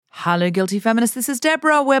Hello, Guilty Feminists. This is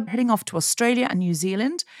Deborah. We're heading off to Australia and New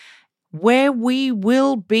Zealand, where we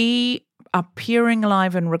will be appearing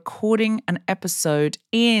live and recording an episode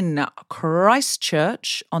in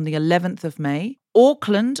Christchurch on the 11th of May,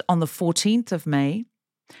 Auckland on the 14th of May,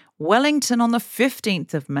 Wellington on the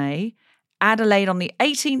 15th of May, Adelaide on the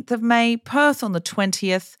 18th of May, Perth on the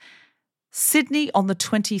 20th, Sydney on the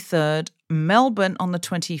 23rd, Melbourne on the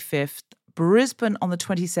 25th, Brisbane on the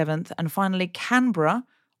 27th, and finally Canberra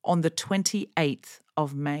on the 28th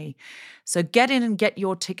of May. So get in and get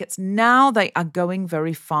your tickets now. They are going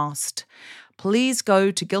very fast. Please go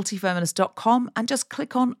to guiltyfeminist.com and just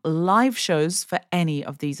click on live shows for any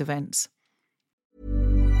of these events.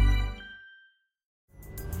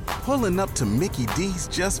 Pulling up to Mickey D's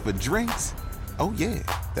just for drinks? Oh yeah,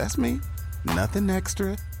 that's me. Nothing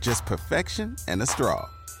extra, just perfection and a straw.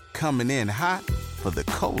 Coming in hot for the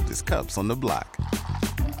coldest cups on the block.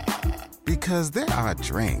 Because there are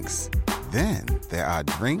drinks. Then there are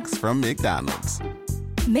drinks from McDonald's.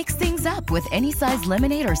 Mix things up with any size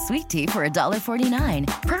lemonade or sweet tea for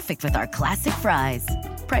 $1.49. Perfect with our classic fries.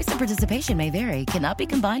 Price and participation may vary. Cannot be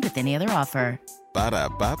combined with any other offer.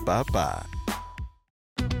 Ba-da-ba-ba-ba.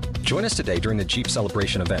 Join us today during the Jeep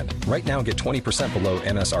Celebration event. Right now, get 20% below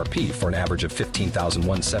MSRP for an average of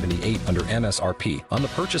 $15,178 under MSRP on the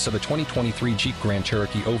purchase of a 2023 Jeep Grand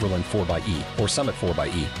Cherokee Overland 4xE or Summit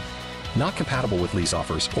 4xE. Not compatible with lease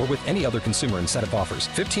offers or with any other consumer incentive offers.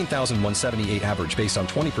 $15,178 average based on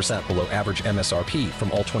 20% below average MSRP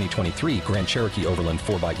from all 2023 Grand Cherokee Overland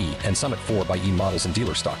 4xE and Summit 4xE models in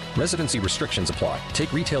dealer stock. Residency restrictions apply.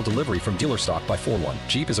 Take retail delivery from dealer stock by 4/1.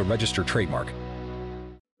 Jeep is a registered trademark.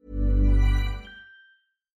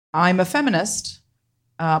 I'm a feminist,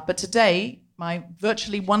 but today, my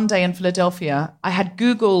virtually one day in Philadelphia, I had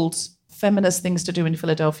Googled feminist things to do in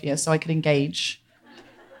Philadelphia so I could engage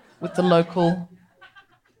with the local...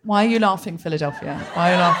 Why are you laughing, Philadelphia?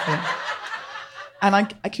 Why are you laughing? And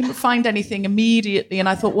I couldn't find anything immediately, and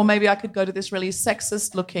I thought, well, maybe I could go to this really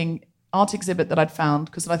sexist-looking art exhibit that I'd found,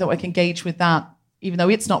 because I thought I could engage with that. Even though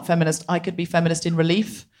it's not feminist, I could be feminist in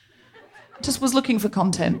relief. Just was looking for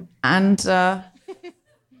content, and...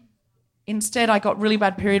 Instead, I got really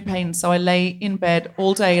bad period pain, so I lay in bed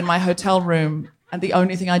all day in my hotel room, and the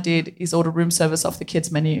only thing I did is order room service off the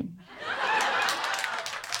kids' menu.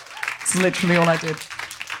 It's literally all I did.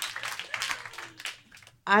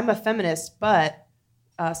 I'm a feminist, but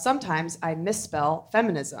sometimes I misspell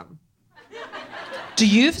feminism. Do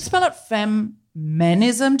you spell it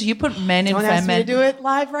feminism? Do you put men in Don't feminism? ask me to do it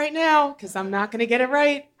live right now, because I'm not going to get it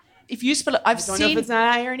right. If you spell it, I don't know if it's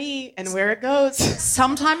not I or an E and where it goes.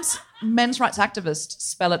 Sometimes men's rights activists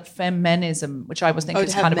spell it feminism, which I was thinking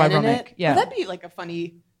is kind of ironic. Yeah, well, that'd be like a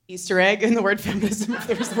funny Easter egg in the word feminism if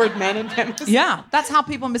there was the word men in feminism. Yeah, that's how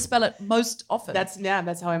people misspell it most often.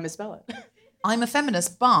 That's how I misspell it. I'm a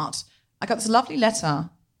feminist, but I got this lovely letter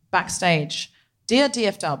backstage. Dear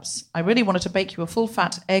DF Dubs, I really wanted to bake you a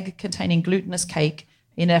full-fat egg-containing glutinous cake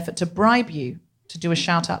in an effort to bribe you to do a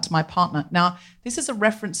shout-out to my partner. Now, this is a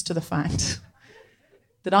reference to the fact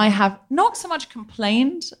that I have not so much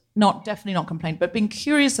definitely not complained, but been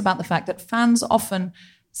curious about the fact that fans often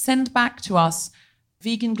send back to us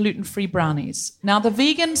vegan gluten-free brownies. Now, the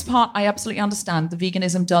vegans part, I absolutely understand. The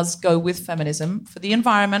veganism does go with feminism, for the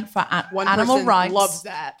environment, for animal rights. Loves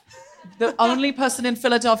that. The only person in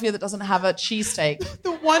Philadelphia that doesn't have a cheesesteak.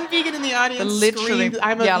 The one vegan in the audience screamed,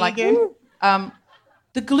 I'm a vegan.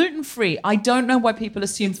 The gluten-free, I don't know why people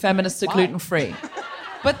assume feminists are gluten-free.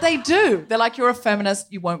 But they do. They're like, you're a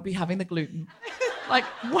feminist, you won't be having the gluten. Like,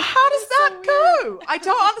 well, how does that go? I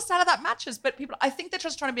don't understand how that matches. But people, I think they're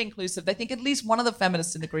just trying to be inclusive. They think at least one of the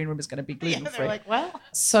feminists in the green room is going to be gluten-free. Yeah, they're like, well.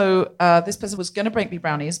 So this person was going to bake me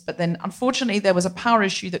brownies, but then unfortunately there was a power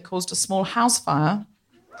issue that caused a small house fire.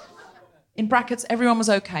 In brackets, everyone was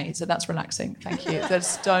okay, so that's relaxing. Thank you.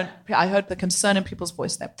 I heard the concern in people's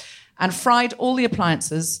voice there. And fried all the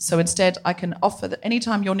appliances, so instead I can offer that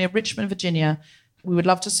anytime you're near Richmond, Virginia, we would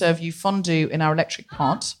love to serve you fondue in our electric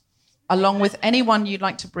pot, along with anyone you'd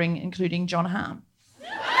like to bring, including John Hamm.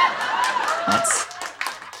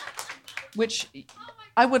 Which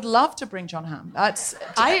I would love to bring John Hamm.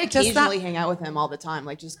 I occasionally hang out with him all the time,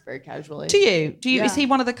 like just very casually. Do you? Yeah. Is he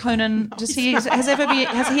one of the Conan? No, has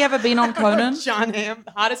he ever been on Conan? John Hamm,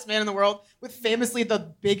 the hottest man in the world, with famously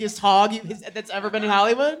the biggest hog that's ever been in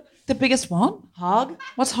Hollywood. The biggest what? Hog.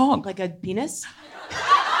 What's hog? Like a penis?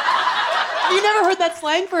 Have you never heard that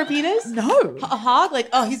slang for a penis? No. A hog? Like,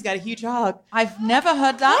 oh, he's got a huge hog. I've never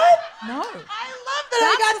heard that. What? No. I love that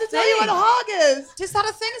I got to tell you what a hog is. Is that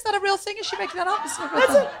a thing? Is that a real thing? Is she making that up?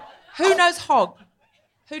 Who knows hog?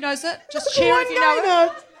 Who knows it? Just cheer if you know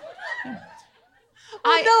it.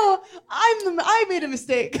 No, I made a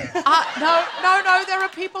mistake. No, there are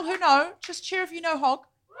people who know. Just cheer if you know Hog.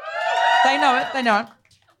 They know it.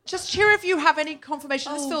 Just cheer if you have any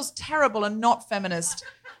confirmation. This feels terrible and not feminist.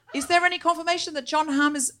 Is there any confirmation that John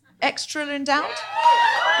Hamm is extra endowed?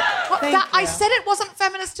 I said it wasn't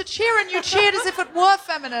feminist to cheer, and you cheered as if it were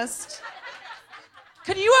feminist.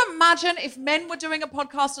 Can you imagine if men were doing a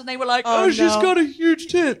podcast and they were like, she's got a huge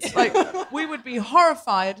tits? Like, we would be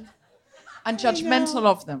horrified and judgmental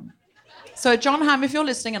of them. So, John Hamm, if you're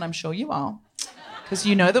listening, and I'm sure you are, because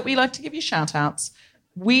you know that we like to give you shout-outs,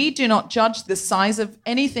 we do not judge the size of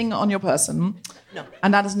anything on your person. No.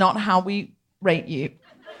 And that is not how we rate you.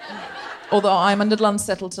 Although I'm a little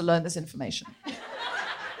unsettled to learn this information.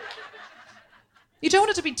 You don't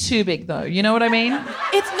want it to be too big, though. You know what I mean?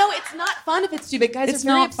 It's not fun if it's too big. Guys it's are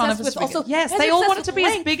very not fun if it's too big. Yes, they all want it to be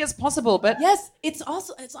as big as possible, but yes, it's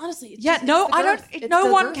honestly. No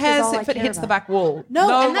one cares if it hits the back wall.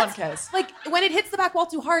 No one cares. Like when it hits the back wall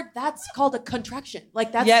too hard, that's called a contraction.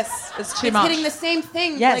 Like that's it's too much. It's hitting the same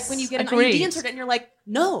thing. Yes, like when you get an agreed. IUD insert and you're like,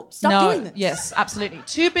 no, stop doing this. Yes, absolutely.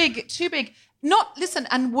 Too big. Listen,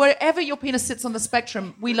 and wherever your penis sits on the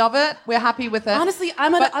spectrum, we love it. We're happy with it. Honestly,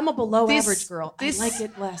 I'm a below average girl. I like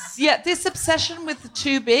it less. Yeah, this obsession with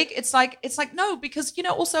too big, it's like no, because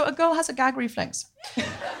also a girl has a gag reflex.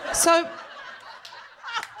 So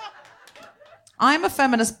I'm a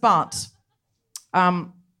feminist, but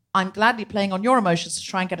I'm gladly playing on your emotions to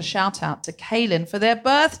try and get a shout out to Kaylin for their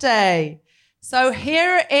birthday. So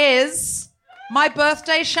here is my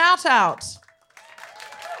birthday shout out.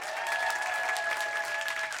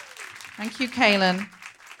 Thank you, Kaylin.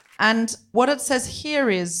 And what it says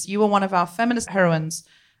here is, you are one of our feminist heroines.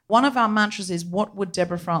 One of our mantras is, what would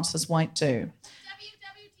Deborah Frances White do?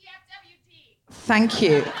 WWDFWD. Thank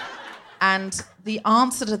you. And the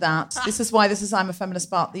answer to that, this is why this is I'm a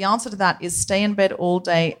feminist, but the answer to that is stay in bed all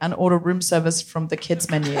day and order room service from the kids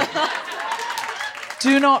menu.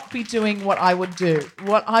 Do not be doing what I would do.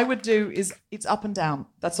 What I would do is, it's up and down.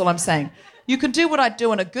 That's all I'm saying. You can do what I'd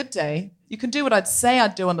do on a good day. You can do what I'd say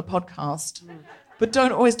I'd do on the podcast, but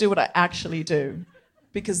don't always do what I actually do,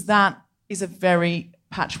 because that is a very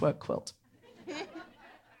patchwork quilt.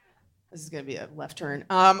 This is going to be a left turn.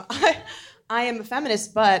 I am a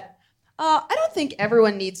feminist, but I don't think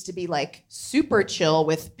everyone needs to be like super chill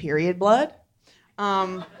with period blood.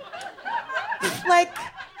 Like,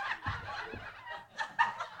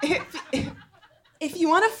 if you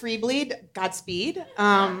want to free bleed, Godspeed.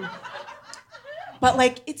 But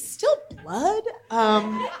like, it's still blood.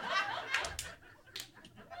 And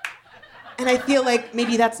I feel like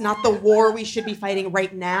maybe that's not the war we should be fighting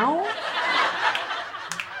right now.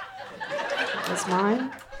 That's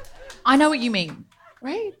mine. I know what you mean.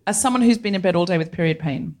 Right? As someone who's been in bed all day with period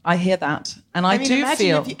pain, I hear that. And I do imagine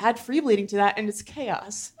feel... if you add free bleeding to that and it's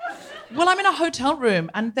chaos. Well, I'm in a hotel room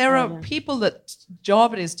and there are people that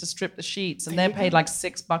job it is to strip the sheets and they're paid like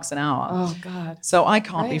 $6 an hour. Oh, God. So I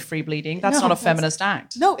can't be free bleeding. That's not a feminist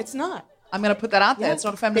act. No, it's not. I'm going to put that out there. Yeah, it's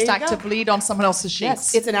not a feminist act to bleed on someone else's sheets.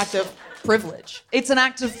 Yes, it's an act of privilege. It's an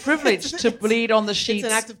act of privilege to bleed on the sheets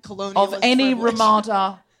it's an act of colonialist of any privilege.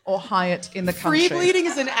 Ramada or Hyatt in the country. Free bleeding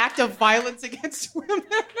is an act of violence against women.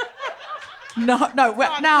 No.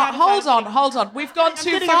 Now, hold on. We've gone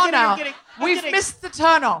too far now. We've missed the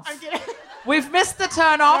turnoff. I'm kidding. We've missed the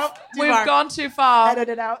turnoff. Nope, We've gone too far. Edit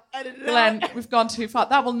it out. Glenn, we've gone too far.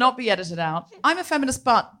 That will not be edited out. I'm a feminist,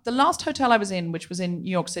 but the last hotel I was in, which was in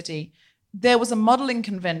New York City, there was a modeling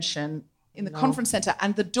convention in the conference center,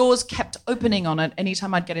 and the doors kept opening on it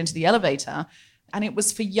anytime I'd get into the elevator, and it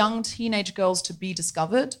was for young teenage girls to be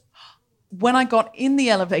discovered. When I got in the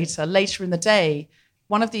elevator later in the day,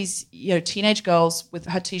 one of these teenage girls with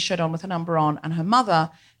her T-shirt on, with her number on, and her mother,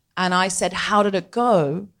 and I said, "How did it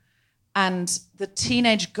go?" And the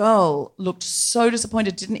teenage girl looked so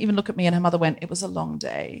disappointed, didn't even look at me, and her mother went, "It was a long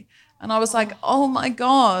day." And I was like, oh my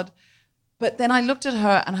God. But then I looked at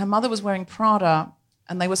her, and her mother was wearing Prada,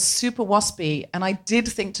 and they were super waspy, and I did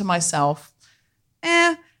think to myself,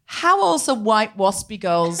 how else are white waspy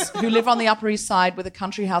girls who live on the Upper East Side with a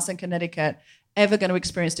country house in Connecticut ever going to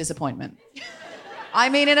experience disappointment? I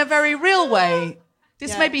mean, in a very real way.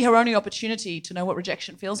 This may be her only opportunity to know what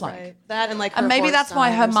rejection feels like. Right. That and like, and maybe that's why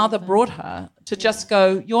her mother brought her to just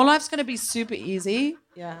go, your life's going to be super easy.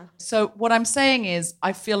 Yeah. So what I'm saying is,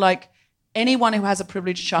 I feel like anyone who has a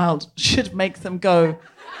privileged child should make them go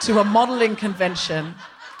to a modeling convention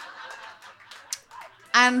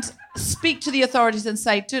and speak to the authorities and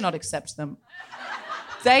say, do not accept them.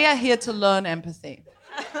 They are here to learn empathy.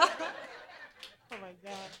 Oh my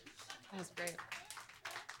God. That's great.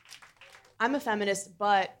 I'm a feminist,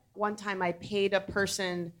 but one time I paid a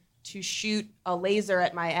person to shoot a laser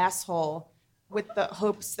at my asshole with the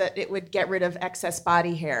hopes that it would get rid of excess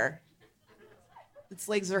body hair. It's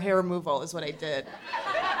laser hair removal is what I did.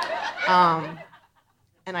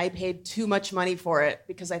 And I paid too much money for it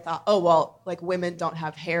because I thought, oh, well, like women don't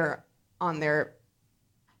have hair on their,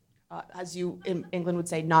 as you in England would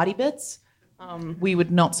say, naughty bits. We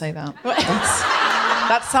would not say that.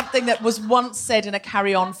 That's something that was once said in a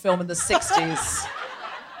Carry On film in the 60s.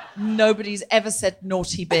 Nobody's ever said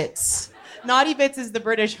naughty bits. Naughty bits is the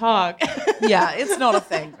British hog. Yeah, it's not a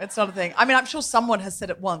thing. It's not a thing. I mean, I'm sure someone has said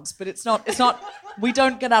it once, but it's not, we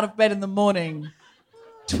don't get out of bed in the morning,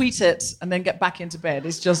 tweet it, and then get back into bed.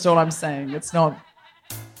 It's just all I'm saying. It's not,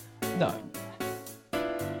 no.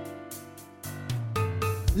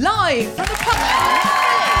 Live from the podcast.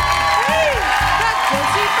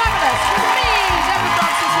 Guilty Feminist with me, Deborah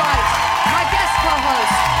Francis-White, my guest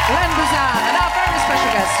co-host, Glenn Boozan, and our very special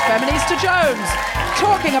guest, Feminista Jones,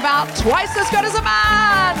 talking about Twice as Good as a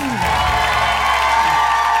Man.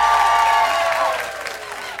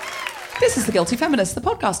 This is The Guilty Feminist, the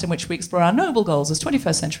podcast in which we explore our noble goals as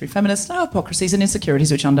 21st century feminists, our hypocrisies and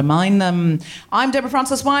insecurities which undermine them. I'm Deborah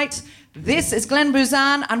Francis-White, this is Glenn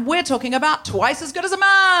Boozan, and we're talking about Twice as Good as a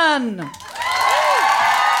Man.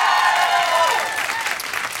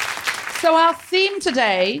 So our theme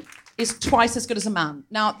today is Twice as Good as a Man.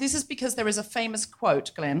 Now, this is because there is a famous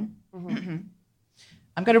quote, Glenn. Mm-hmm.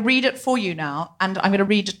 I'm going to read it for you now, and I'm going to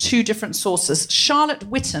read two different sources. Charlotte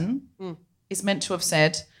Whitton is meant to have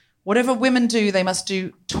said, whatever women do, they must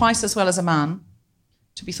do twice as well as a man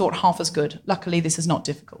to be thought half as good. Luckily, this is not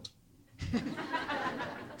difficult.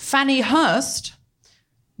 Fanny Hurst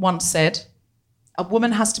once said, a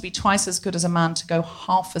woman has to be twice as good as a man to go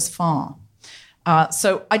half as far.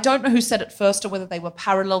 So I don't know who said it first or whether they were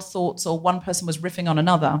parallel thoughts or one person was riffing on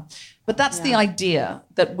another, but that's the idea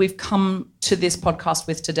that we've come to this podcast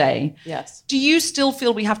with today. Yes. Do you still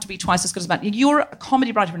feel we have to be twice as good as men? You're a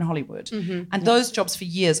comedy writer in Hollywood, and those jobs for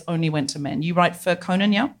years only went to men. You write for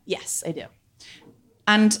Conan, yeah? Yes, I do.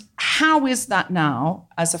 And how is that now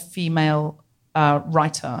as a female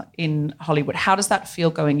writer in Hollywood? How does that feel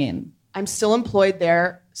going in? I'm still employed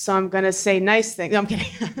there, so I'm going to say nice things. No, I'm kidding.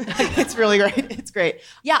 It's really great. It's great.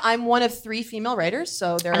 Yeah, I'm one of 3 female writers,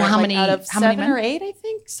 so there are out of 7 or 8, I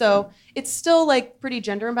think. So it's still like pretty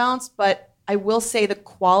gender imbalanced, but I will say the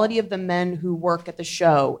quality of the men who work at the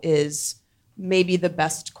show is maybe the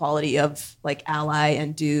best quality of like ally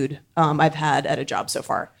and dude I've had at a job so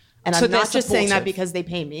far. And so I'm not just saying that because they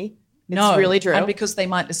pay me. It's really true. And because they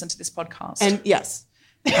might listen to this podcast. And yes.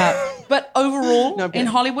 But overall, in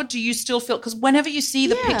Hollywood, do you still feel... Because whenever you see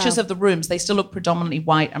the pictures of the rooms, they still look predominantly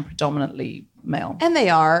white and predominantly male. And they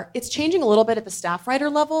are. It's changing a little bit at the staff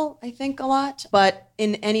writer level, I think, a lot. But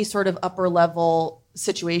in any sort of upper level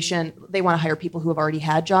situation, they want to hire people who have already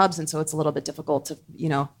had jobs. And so it's a little bit difficult to, be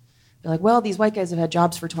like, well, these white guys have had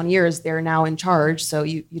jobs for 20 years. They're now in charge. So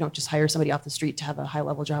you don't just hire somebody off the street to have a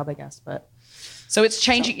high-level job, I guess. But so it's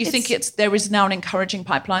changing. You think there is now an encouraging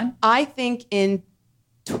pipeline? I think in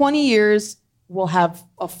 20 years, we'll have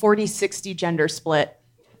a 40-60 gender split,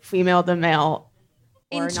 female to male.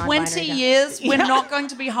 In 20 years, we're not going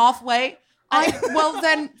to be halfway?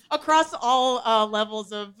 Then... Across all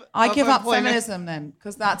levels of I give up employment. Feminism then,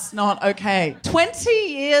 because that's not okay. 20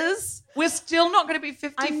 years, we're still not going to be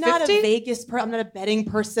 50-50? I'm not a Vegas person. I'm not a betting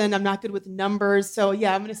person. I'm not good with numbers. So,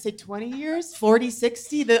 yeah, I'm going to say 20 years,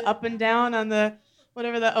 40-60, the up and down on the,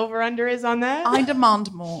 whatever the over-under is on that. I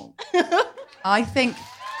demand more. I think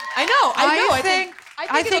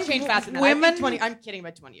it'll change fast enough. I'm kidding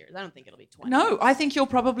about 20 years. I don't think it'll be 20. No, I think you're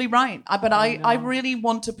probably right. But I really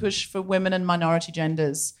want to push for women and minority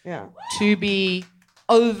genders to be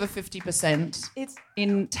over 50%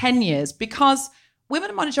 in 10 years, because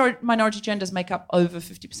women and minority genders make up over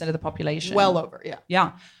 50% of the population. Well over, yeah.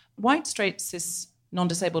 Yeah. White, straight, cis,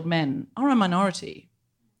 non-disabled men are a minority.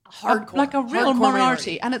 Hardcore. Like a real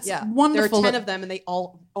minority. And it's wonderful. There are 10 of them and they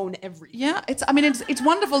all own everything. Yeah, it's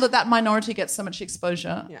wonderful that minority gets so much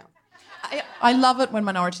exposure. Yeah. I love it when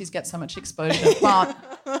minorities get so much exposure, but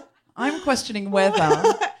I'm questioning whether...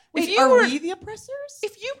 Are we the oppressors?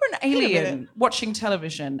 If you were an alien watching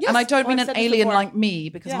television, and I don't mean an alien like me,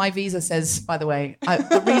 because my visa says, by the way,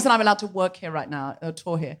 the reason I'm allowed to work here right now, or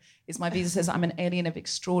tour here, is my visa says I'm an alien of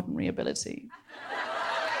extraordinary ability.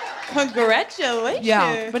 Congratulations.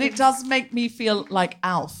 Yeah, but it does make me feel like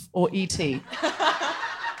Alf or E.T.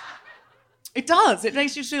 It does. It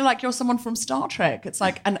makes you feel like you're someone from Star Trek. It's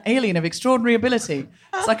like an alien of extraordinary ability.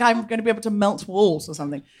 It's like I'm going to be able to melt walls or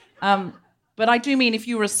something. But I do mean if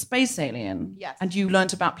you were a space alien and you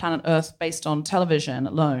learnt about planet Earth based on television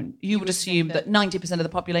alone, you would assume that 90% of the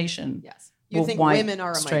population You think white, women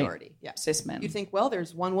are a straight, minority. Yeah. cis men. You think, well,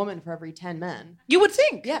 there's one woman for every 10 men. You would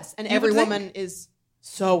think. Yes, and every woman is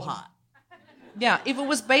so hot. Yeah, if it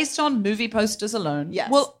was based on movie posters alone. Yes.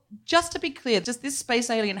 Well, just to be clear, does this space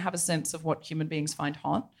alien have a sense of what human beings find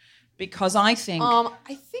hot? Because I think...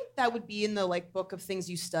 I think that would be in the book of things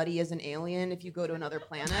you study as an alien if you go to another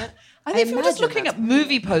planet. I think if you're just looking at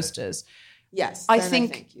movie posters... Yes. I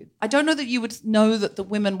don't know that you would know that the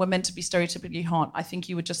women were meant to be stereotypically hot. I think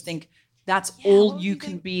you would just think that's all you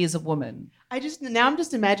can be as a woman. Now I'm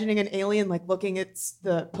just imagining an alien looking at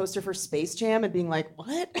the poster for Space Jam and being like,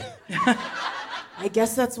 what? I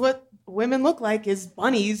guess that's what women look like, is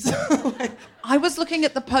bunnies. I was looking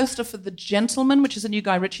at the poster for The Gentleman, which is a new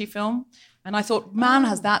Guy Ritchie film, and I thought, man,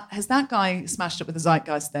 has that guy smashed it with the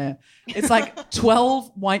zeitgeist there. It's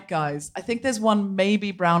 12 white guys. I think there's one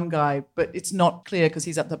maybe brown guy, but it's not clear because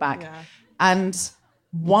he's at the back. Yeah. And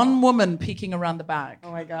one woman peeking around the back.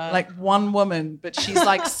 Oh my God. One woman, but she's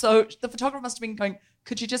so... The photographer must have been going,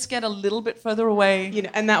 could you just get a little bit further away?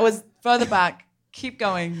 And that was... Further back. Keep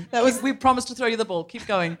going. We promised to throw you the ball. Keep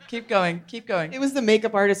going. Keep going. Keep going. It was the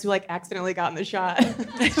makeup artist who accidentally got in the shot.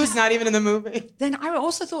 It was not even in the movie. Then I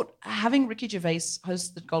also thought having Ricky Gervais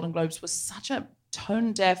host the Golden Globes was such a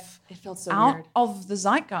tone deaf. It felt so out weird. of the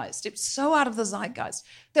zeitgeist. It was so out of the zeitgeist.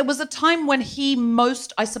 There was a time when he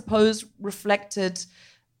most, I suppose, reflected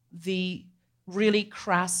the really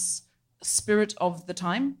crass spirit of the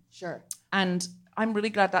time. Sure. And I'm really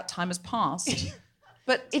glad that time has passed.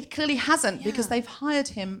 But it clearly hasn't, because they've hired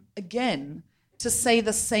him again to say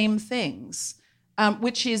the same things,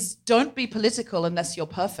 which is, don't be political unless you're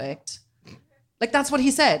perfect. That's what he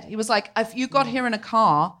said. He was like, if you got here in a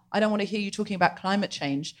car, I don't want to hear you talking about climate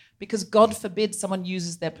change, because God forbid someone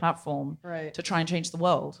uses their platform to try and change the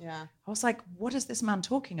world. Yeah. I was like, what is this man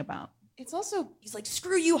talking about? It's also, he's like,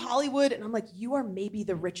 screw you, Hollywood. And I'm like, you are maybe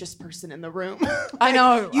the richest person in the room. I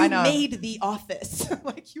know. You made The Office.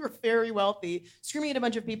 You are very wealthy. Screaming at a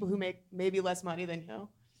bunch of people who make maybe less money than you.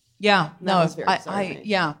 Yeah, that was very bizarre.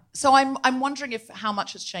 Yeah. So I'm wondering how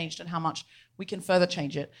much has changed and how much we can further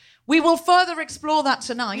change it. We will further explore that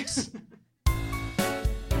tonight.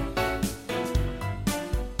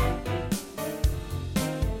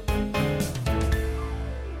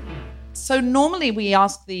 So normally we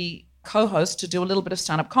ask the co-host to do a little bit of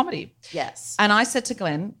stand-up comedy. Yes. And I said to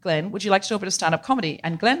Glenn, would you like to do a bit of stand-up comedy?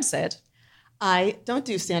 And Glenn said, I don't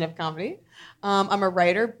do stand-up comedy. I'm a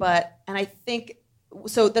writer, and I think,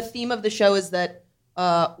 so the theme of the show is that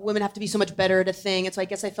women have to be so much better at a thing. And so I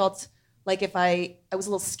guess I felt like if I was a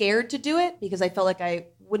little scared to do it, because I felt like I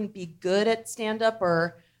wouldn't be good at stand-up,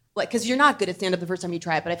 or because you're not good at stand-up the first time you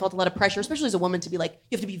try it, but I felt a lot of pressure, especially as a woman, to be like,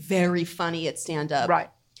 you have to be very funny at stand-up. Right.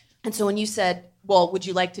 And so when you said, well, would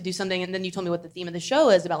you like to do something? And then you told me what the theme of the show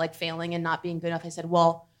is about, failing and not being good enough. I said,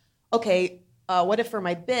 well, okay, what if for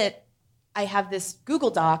my bit, I have this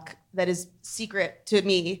Google Doc that is secret to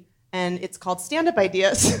me, and it's called Stand-Up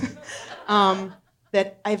Ideas,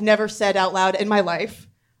 that I've never said out loud in my life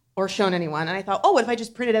or shown anyone. And I thought, what if I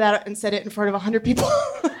just printed it out and said it in front of 100 people?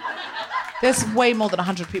 There's way more than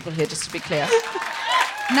 100 people here, just to be clear.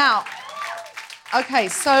 Now, okay,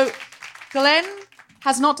 so Glenn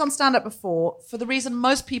has not done stand-up before, for the reason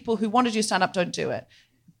most people who want to do stand-up don't do it.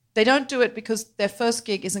 They don't do it because their first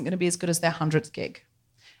gig isn't going to be as good as their 100th gig.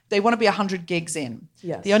 They want to be 100 gigs in.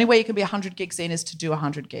 Yes. The only way you can be 100 gigs in is to do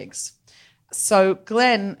 100 gigs. So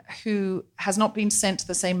Glenn, who has not been sent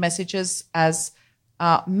the same messages as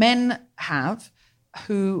men have,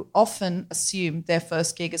 who often assume their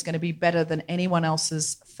first gig is going to be better than anyone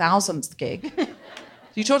else's 1000th gig.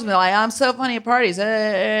 You talk to them, they're like, I'm so funny at parties.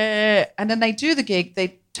 And then they do the gig,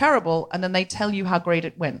 they're terrible, and then they tell you how great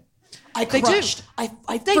it went. They crushed. do.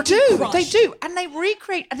 Crushed. They do. And they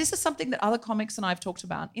recreate, and this is something that other comics and I have talked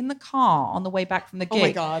about, in the car on the way back from the gig. Oh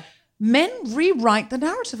my God. Men rewrite the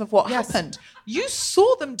narrative of what happened. You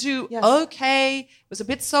saw them do okay. It was a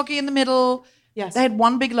bit soggy in the middle. Yes. They had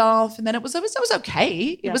one big laugh, and then it was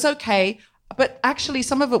okay. It was okay. But actually,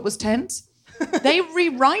 some of it was tense. They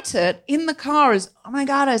rewrite it in the car as, oh my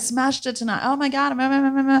God, I smashed it tonight. Oh my God.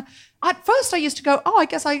 At first I used to go, I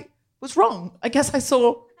guess I was wrong. I guess I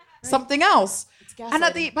saw something else. And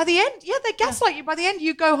by the end, they gaslight you. By the end,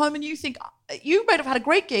 you go home and you think, you might have had a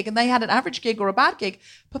great gig and they had an average gig or a bad gig.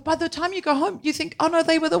 But by the time you go home, you think, oh no,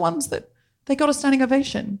 they were the ones that they got a standing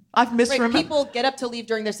ovation. I've misremembered. Right, people get up to leave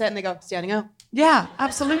during their set and they go, standing up. Yeah,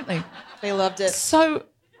 absolutely. They loved it. So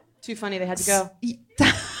too funny, they had to go.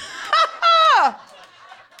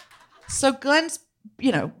 So Glenn's,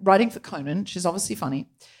 writing for Conan. She's obviously funny.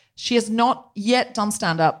 She has not yet done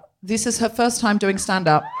stand-up. This is her first time doing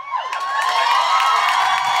stand-up.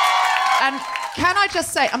 And Can I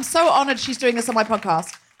just say, I'm so honored she's doing this on my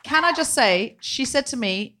podcast. Can I just say, she said to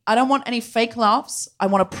me, I don't want any fake laughs. I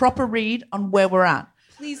want a proper read on where we're at.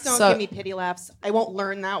 Please don't give me pity laughs. I won't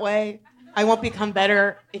learn that way. I won't become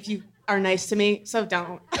better if you are nice to me, so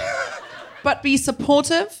don't. But be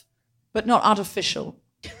supportive, but not artificial,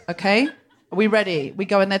 okay? Are we ready? We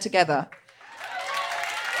go in there together.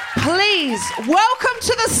 Please, welcome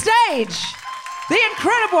to the stage, the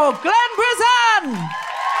incredible Glenn Boozan.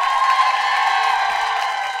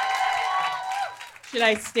 Should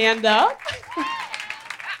I stand up?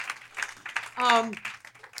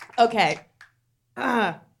 Okay.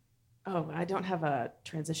 I don't have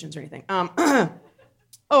transitions or anything.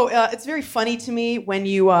 It's very funny to me when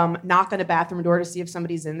you knock on a bathroom door to see if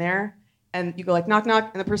somebody's in there, and you go like, knock,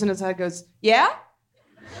 knock, and the person outside goes, yeah?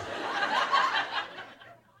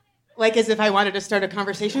 Like as if I wanted to start a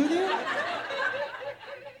conversation with you?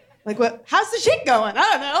 Like what? How's the shit going?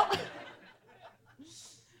 I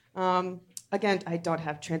don't know. Again, I don't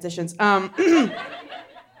have transitions.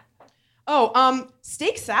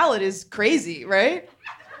 Steak salad is crazy, right?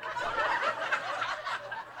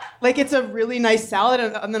 Like it's a really nice salad,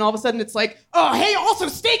 and then all of a sudden it's like, oh, hey, also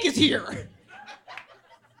steak is here.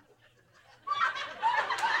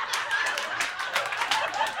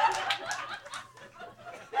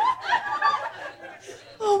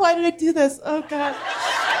 Oh, why did I do this? Oh, God.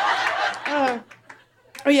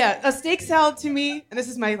 A steak salad to me, and this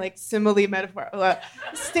is my like simile metaphor. A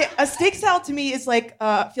steak salad to me is like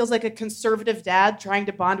feels like a conservative dad trying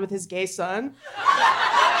to bond with his gay son,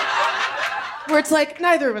 where it's like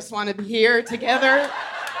neither of us want to be here together.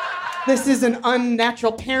 This is an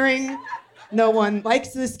unnatural pairing. No one likes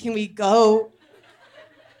this. Can we go?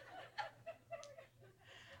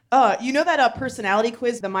 You know that personality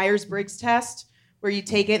quiz, the Myers-Briggs test, where you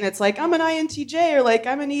take it and it's like I'm an INTJ or like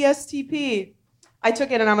I'm an ESTP. I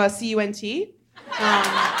took it and I'm a CUNT.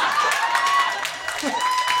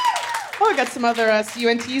 I got some other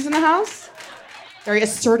CUNTs in the house. Very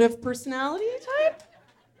assertive personality type.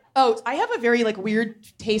 Oh, I have a very like weird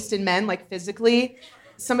taste in men, like physically.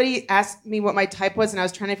 Somebody asked me what my type was and I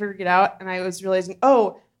was trying to figure it out and I was realizing,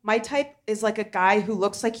 my type is like a guy who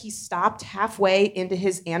looks like he stopped halfway into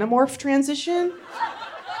his Animorph transition.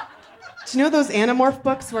 Do you know those Animorph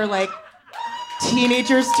books where like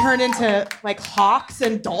teenagers turn into like hawks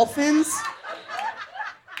and dolphins?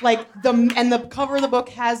 Like the cover of the book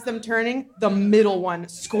has them turning, the middle one,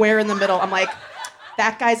 square in the middle. I'm like,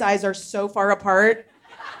 that guy's eyes are so far apart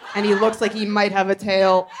and he looks like he might have a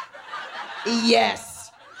tail. Yes.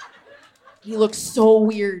 He looks so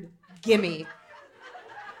weird. Gimme.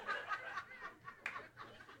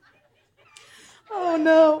 Oh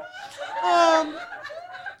no.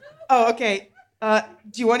 Okay.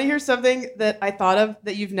 Do you want to hear something that I thought of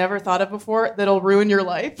that you've never thought of before that'll ruin your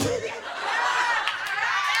life?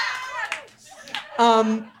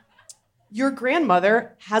 Your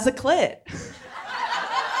grandmother has a clit.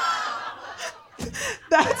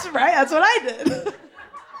 That's right. That's what I did.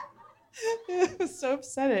 It was so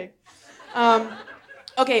upsetting.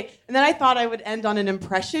 Okay, and then I thought I would end on an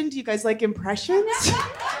impression. Do you guys like impressions?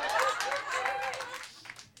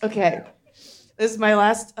 Okay. This is my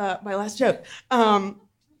last joke.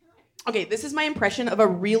 Okay, this is my impression of a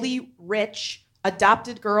really rich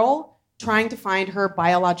adopted girl trying to find her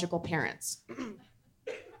biological parents.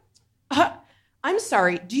 I'm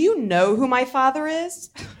sorry, do you know who my father is?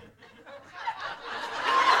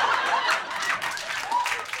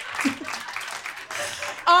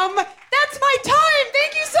 That's my time.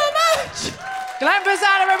 Thank you so much. Glenn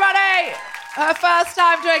Boozan, everybody. Her first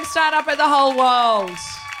time doing stand-up in the whole world.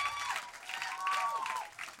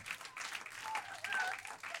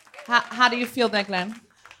 How do you feel there, Glenn?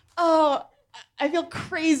 Oh, I feel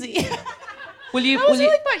crazy. Will you? That was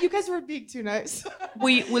really fun. You guys were being too nice.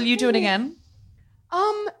 Will you do it again?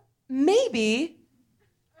 Maybe.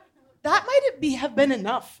 That might have been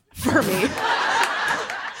enough for me.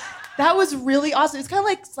 That was really awesome. It's kind of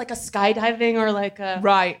like a skydiving or like a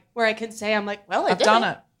right where I can say I'm like, well, I've done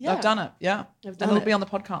it. Yeah. I've done it. Yeah, I've done and it'll it. be on the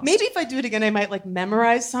podcast. Maybe if I do it again, I might like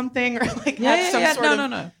memorize something or like have some sort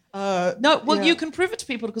of. No. Well, you can prove it to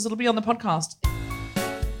people because it'll be on the podcast.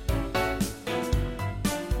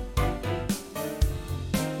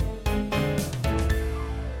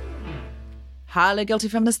 Hello, Guilty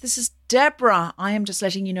Feminists. This is Deborah. I am just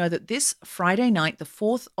letting you know that this Friday night, the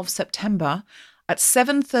 4th of September, at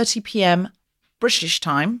 7:30 p.m. British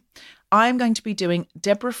time, I'm going to be doing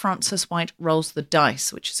Deborah Frances White Rolls the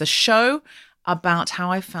Dice, which is a show about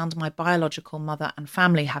how I found my biological mother and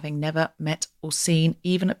family, having never met or seen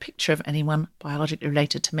even a picture of anyone biologically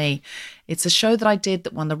related to me. It's a show that I did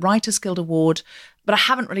that won the Writers Guild Award But I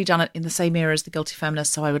haven't really done it in the same era as The Guilty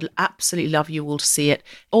Feminist, so I would absolutely love you all to see it.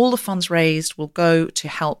 All the funds raised will go to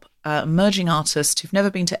help emerging artists who've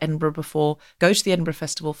never been to Edinburgh before go to the Edinburgh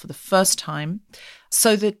Festival for the first time.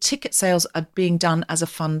 So the ticket sales are being done as a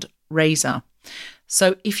fundraiser.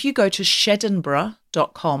 So if you go to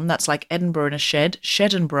shedinburgh.com, that's like Edinburgh in a shed,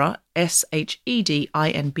 Shedinburgh,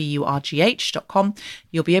 SHEDINBURGH.com,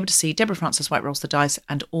 you'll be able to see Deborah Francis White Rolls the Dice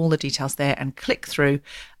and all the details there, and click through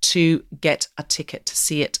to get a ticket to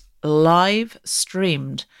see it live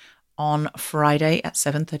streamed on Friday at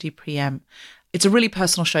 7:30 p.m. It's a really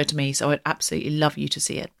personal show to me, so I'd absolutely love you to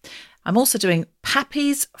see it. I'm also doing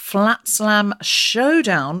Pappy's Flat Slam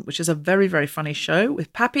Showdown, which is a very, very funny show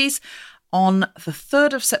with Pappy's, on the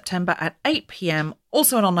 3rd of September at 8 p.m,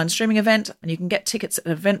 also an online streaming event, and you can get tickets at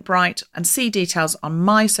Eventbrite and see details on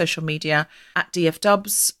my social media at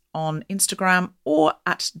DFDubs on Instagram or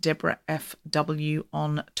at Deborah FW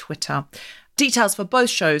on Twitter. Details for both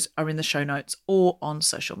shows are in the show notes or on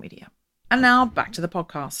social media. And now back to the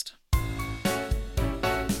podcast.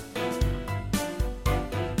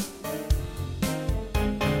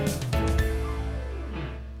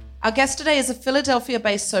 Our guest today is a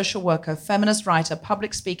Philadelphia-based social worker, feminist writer,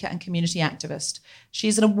 public speaker, and community activist. She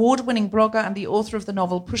is an award-winning blogger and the author of the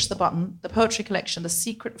novel Push the Button, the poetry collection The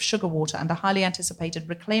Secret of Sugar Water, and the highly anticipated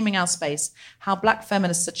Reclaiming Our Space, How Black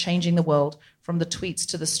Feminists Are Changing the World, From the Tweets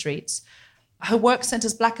to the Streets. Her work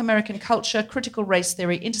centers Black American culture, critical race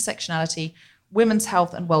theory, intersectionality, women's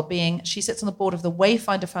health and well-being. She sits on the board of the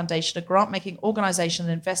Wayfinder Foundation, a grant-making organization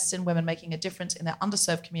that invests in women making a difference in their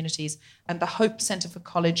underserved communities, and the Hope Center for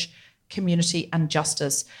College, Community and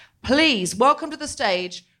Justice. Please welcome to the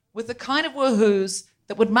stage, with the kind of woohoos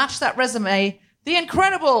that would match that resume, the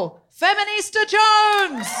incredible Feminista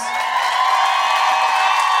Jones!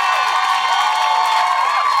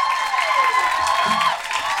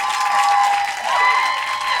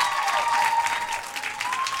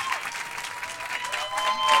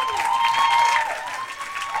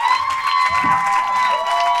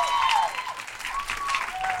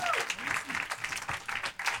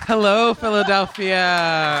 Hello,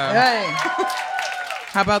 Philadelphia. Hey.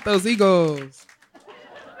 How about those Eagles?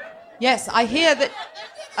 Yes, I hear that.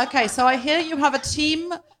 Okay, so I hear you have a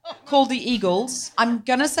team called the Eagles. I'm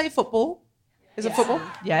going to say football. Is it football?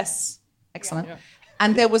 Yes. Excellent. Yeah.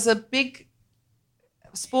 And there was a big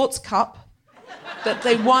sports cup that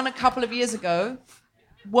they won a couple of years ago.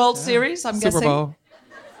 World Series, I'm guessing. Super Bowl.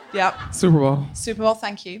 Yeah. Super Bowl. Super Bowl,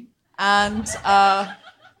 thank you. And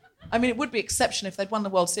I mean, it would be exception if they'd won the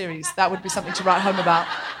World Series. That would be something to write home about.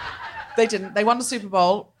 They didn't. They won the Super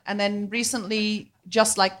Bowl, and then recently,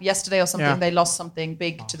 just like yesterday or something, they lost something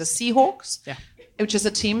big to the Seahawks, which is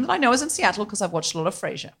a team that I know is in Seattle because I've watched a lot of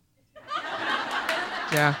Frasier.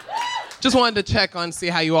 Yeah. Just wanted to check on, see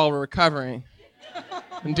how you all were recovering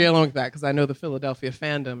and dealing with that, because I know the Philadelphia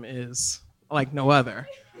fandom is like no other.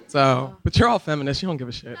 So, but you're all feminists. You don't give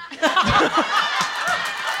a shit.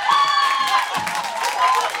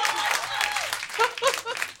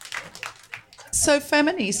 So,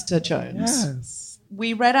 Feminista Jones, yes.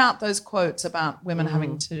 We read out those quotes about women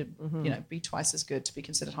having to, be twice as good to be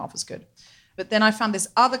considered half as good. But then I found this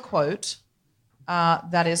other quote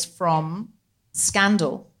that is from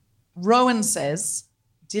Scandal. Rowan says,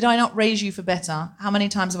 "Did I not raise you for better? How many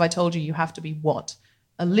times have I told you have to be what?"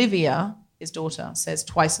 Olivia, his daughter, says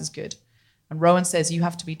twice as good. And Rowan says you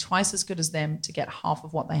have to be twice as good as them to get half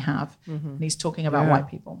of what they have. And he's talking about white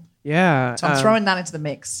people. Yeah. So I'm throwing that into the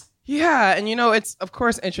mix. Yeah, and it's of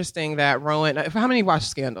course interesting that Rowan, how many watched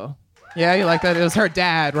Scandal? Yeah, you like that? It was her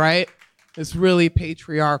dad, right? This really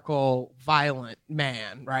patriarchal, violent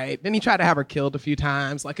man, right? Then he tried to have her killed a few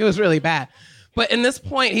times. Like, it was really bad. But in this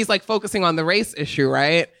point, he's like focusing on the race issue,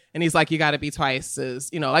 right? And he's like, you got to be twice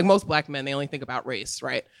as, like most black men, they only think about race,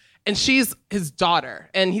 right? And she's his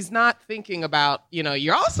daughter. And he's not thinking about,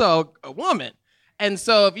 you're also a woman. And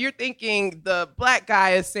so if you're thinking the black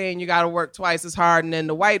guy is saying you got to work twice as hard, and then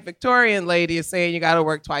the white Victorian lady is saying you got to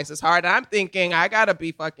work twice as hard, and I'm thinking I got to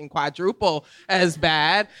be fucking quadruple as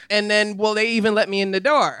bad. And then will they even let me in the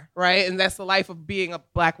door, right? And that's the life of being a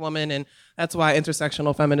black woman. And that's why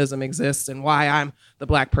intersectional feminism exists and why I'm the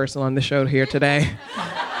black person on the show here today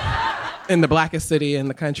in the blackest city in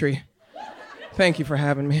the country. Thank you for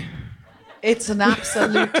having me. It's an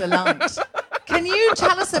absolute delight. Can you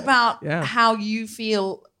tell us about how you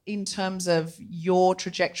feel in terms of your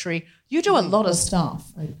trajectory? You do a lot of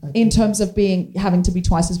stuff in terms of having to be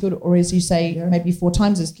twice as good, or as you say, maybe 4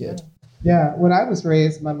 times as good. Yeah, when I was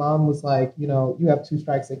raised, my mom was like, you have 2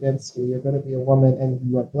 strikes against you. You're going to be a woman and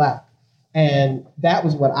you are black. And that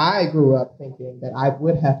was what I grew up thinking, that I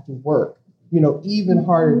would have to work even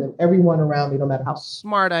harder than everyone around me, no matter how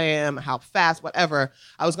smart I am, how fast, whatever.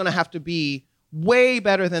 I was going to have to be way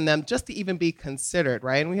better than them just to even be considered,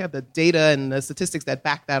 right? And we have the data and the statistics that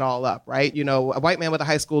back that all up, right? A white man with a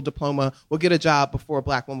high school diploma will get a job before a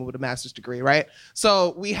black woman with a master's degree, right?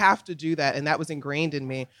 So we have to do that, and that was ingrained in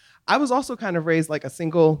me. I was also kind of raised like a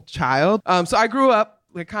single child. So I grew up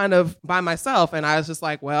kind of by myself, and I was just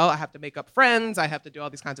like, well, I have to make up friends. I have to do all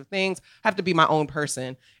these kinds of things. I have to be my own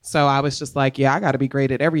person. So I was just like, yeah, I got to be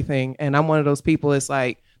great at everything. And I'm one of those people, it's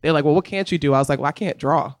like, they're like, well, what can't you do? I was like, well, I can't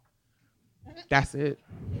draw. That's it.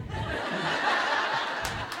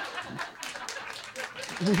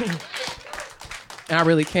 And I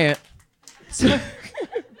really can't.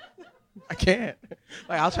 I can't.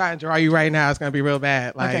 Like, I'll try and draw you right now. It's going to be real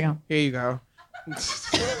bad. Like, okay, go. Here you go.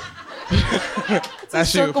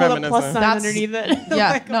 That's you, feminism. Plus sign underneath it.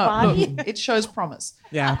 Yeah, like no, look, it shows promise.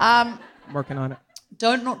 Yeah, I'm working on it.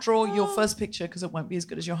 Don't not draw your first picture because it won't be as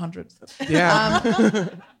good as your 100th. Yeah.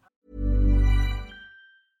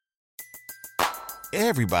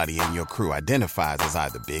 Everybody in your crew identifies as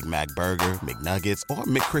either Big Mac Burger, McNuggets, or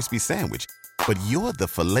McCrispy Sandwich. But you're the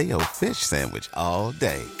Filet-O-Fish Sandwich all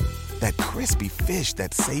day. That crispy fish,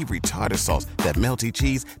 that savory tartar sauce, that melty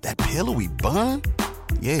cheese, that pillowy bun.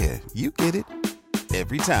 Yeah, you get it.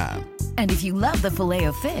 Every time. And if you love the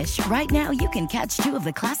Filet-O-Fish, right now you can catch 2 of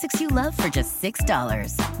the classics you love for just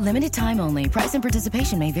 $6. Limited time only. Price and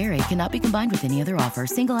participation may vary. Cannot be combined with any other offer.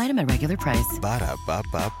 Single item at regular price.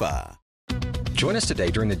 Ba-da-ba-ba-ba. Join us today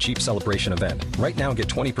during the Jeep Celebration event. Right now, get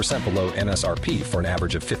 20% below MSRP for an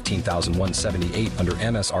average of $15,178 under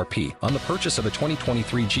MSRP on the purchase of a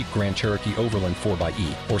 2023 Jeep Grand Cherokee Overland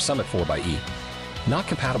 4xE or Summit 4xE. Not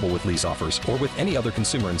compatible with lease offers or with any other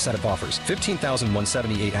consumer incentive offers.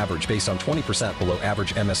 $15,178 average based on 20% below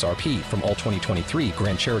average MSRP from all 2023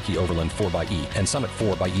 Grand Cherokee Overland 4xE and Summit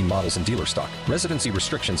 4xE models in dealer stock. Residency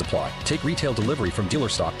restrictions apply. Take retail delivery from dealer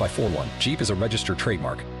stock by 4/1. Jeep is a registered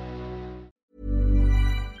trademark.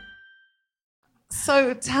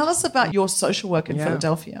 So tell us about your social work in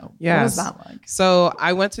Philadelphia. Yes. What was that like? So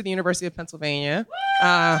I went to the University of Pennsylvania.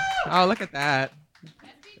 Oh, look at that.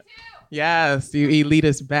 Yes, you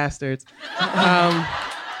elitist bastards.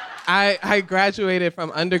 I graduated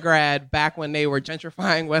from undergrad back when they were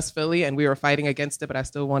gentrifying West Philly and we were fighting against it, but I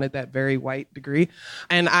still wanted that very white degree.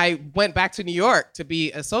 And I went back to New York to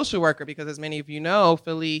be a social worker because, as many of you know,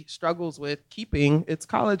 Philly struggles with keeping its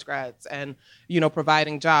college grads and,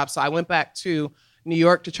 providing jobs. So I went back to New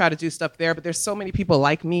York to try to do stuff there, but there's so many people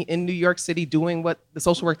like me in New York City doing the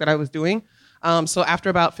social work that I was doing. So after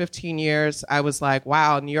about 15 years, I was like,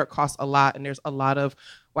 wow, New York costs a lot, and there's a lot of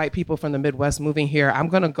white people from the Midwest moving here. I'm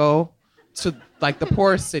going to go to the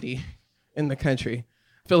poorest city in the country,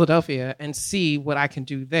 Philadelphia, and see what I can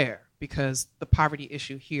do there because the poverty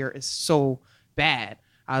issue here is so bad.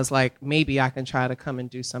 I was like, maybe I can try to come and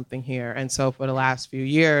do something here. And so for the last few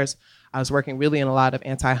years, I was working really in a lot of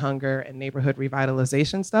anti-hunger and neighborhood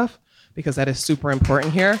revitalization stuff because that is super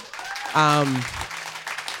important here.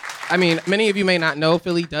 Many of you may not know,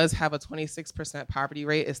 Philly does have a 26% poverty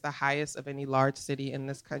rate. It's the highest of any large city in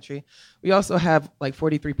this country. We also have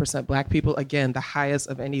 43% black people. Again, the highest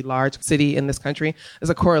of any large city in this country. There's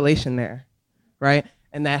a correlation there, right?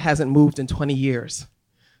 And that hasn't moved in 20 years.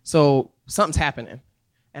 So something's happening.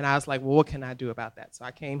 And I was like, well, what can I do about that? So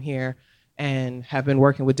I came here and have been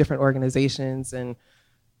working with different organizations and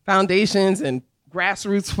foundations and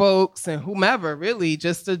grassroots folks and whomever, really,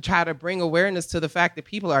 just to try to bring awareness to the fact that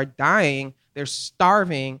people are dying, they're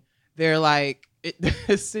starving, they're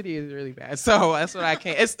this city is really bad. So that's what I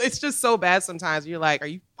came. It's just so bad sometimes. You're like, are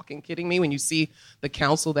you fucking kidding me? When you see the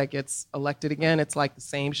council that gets elected again, it's like the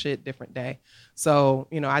same shit, different day. So,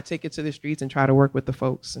 I take it to the streets and try to work with the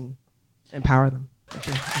folks and empower them.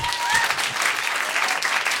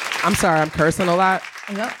 I'm sorry, I'm cursing a lot.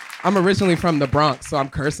 Yep. I'm originally from the Bronx, so I'm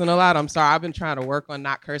cursing a lot. I'm sorry. I've been trying to work on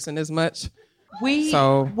not cursing as much. We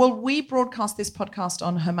broadcast this podcast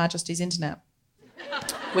on Her Majesty's Internet.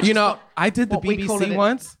 I did the BBC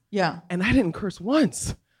once. Yeah. And I didn't curse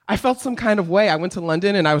once. I felt some kind of way. I went to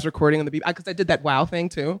London and I was recording on the BBC because I did that WoW thing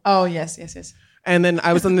too. Oh, yes. And then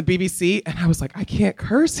I was on the BBC and I was like, I can't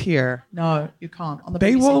curse here. No, you can't. On the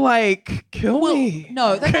they BBC. Will kill me.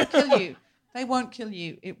 No, they won't kill you. They won't kill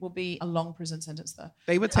you. It will be a long prison sentence, though.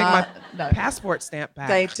 They would take my passport stamp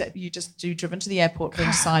back. You just do driven to the airport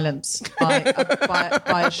being silenced by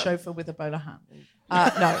a chauffeur with a bowler hat.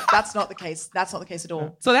 No, that's not the case. That's not the case at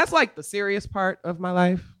all. So that's the serious part of my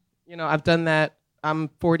life. I've done that. I'm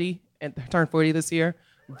 40 and turned 40 this year.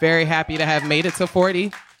 Very happy to have made it to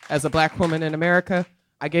 40 as a black woman in America.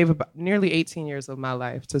 I gave about nearly 18 years of my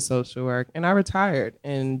life to social work, and I retired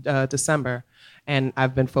in December. And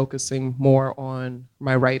I've been focusing more on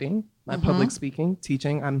my writing, my public speaking,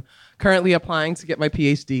 teaching. I'm currently applying to get my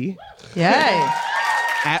PhD. Yay.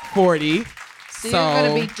 At 40. So you're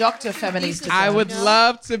going to be Dr. Feminista Jones. I would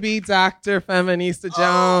love to be Dr. Feminista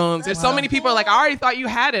Jones. There's so many people are like, I already thought you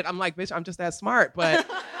had it. I'm like, bitch, I'm just that smart. But,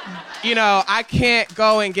 I can't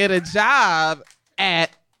go and get a job at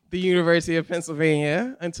the University of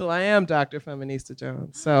Pennsylvania until I am Dr. Feminista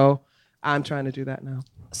Jones. So I'm trying to do that now.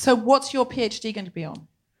 So what's your PhD going to be on?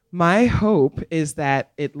 My hope is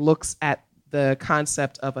that it looks at the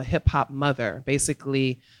concept of a hip-hop mother,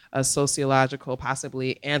 basically a sociological,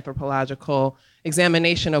 possibly anthropological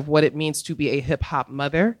examination of what it means to be a hip-hop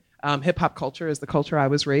mother. Hip-hop culture is the culture I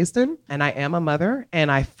was raised in, and I am a mother,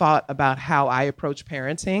 and I thought about how I approach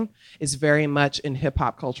parenting is very much in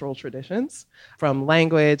hip-hop cultural traditions, from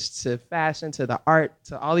language to fashion to the art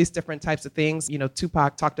to all these different types of things.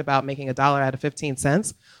 Tupac talked about making $1 out of 15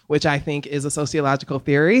 cents, which I think is a sociological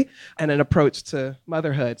theory and an approach to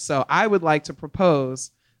motherhood. So I would like to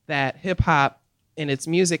propose that hip-hop in its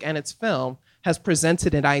music and its film has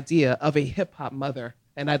presented an idea of a hip-hop mother,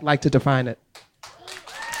 and I'd like to define it.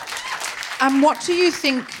 And what do you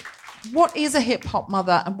think, what is a hip-hop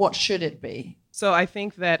mother and what should it be? So I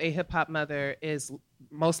think that a hip-hop mother is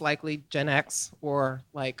most likely Gen X or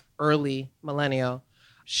like early millennial.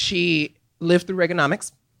 She lived through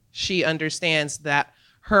Reaganomics. She understands that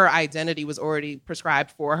her identity was already prescribed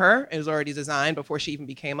for her. It was already designed before she even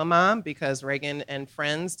became a mom because Reagan and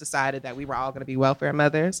friends decided that we were all going to be welfare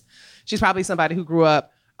mothers. She's probably somebody who grew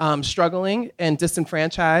up struggling and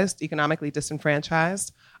disenfranchised, economically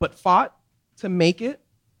disenfranchised, but fought to make it,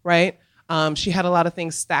 right? She had a lot of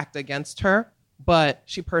things stacked against her, but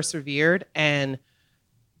she persevered and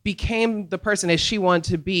became the person that she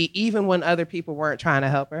wanted to be, even when other people weren't trying to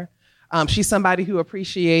help her. She's somebody who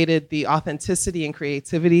appreciated the authenticity and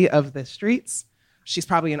creativity of the streets. She's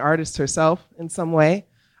probably an artist herself in some way.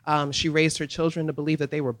 She raised her children to believe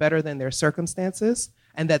that they were better than their circumstances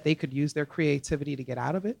and that they could use their creativity to get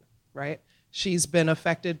out of it, right? She's been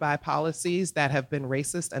affected by policies that have been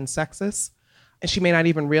racist and sexist. And she may not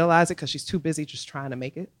even realize it because she's too busy just trying to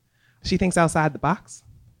make it. She thinks outside the box.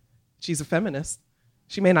 She's a feminist.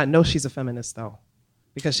 She may not know she's a feminist, though,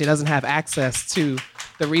 because she doesn't have access to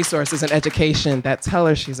the resources and education that tell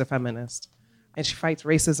her she's a feminist. And she fights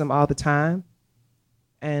racism all the time.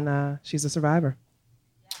 And she's a survivor.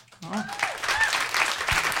 Oh.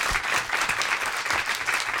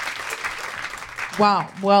 Wow.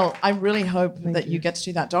 Well, I really hope that you get to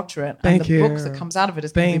do that doctorate. And the book that comes out of it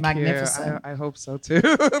is going to be magnificent. I hope so too.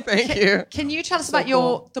 Thank you. Can you tell us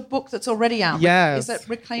about the book that's already out? Yes. Is it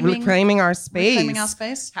Reclaiming Our Space? Reclaiming Our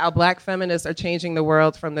Space? How Black feminists are changing the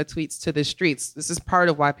world from the tweets to the streets. This is part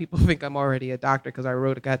of why people think I'm already a doctor, because I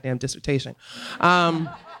wrote a goddamn dissertation.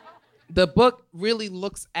 The book really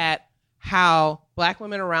looks at how Black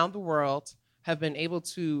women around the world have been able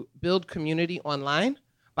to build community online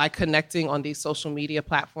by connecting on these social media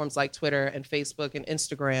platforms like Twitter and Facebook and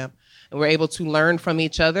Instagram. And we're able to learn from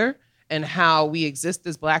each other and how we exist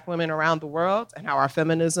as Black women around the world and how our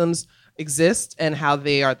feminisms exist and how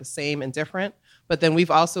they are the same and different. But then we've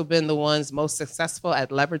also been the ones most successful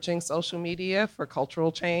at leveraging social media for cultural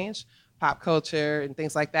change, pop culture and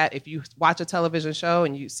things like that. If you watch a television show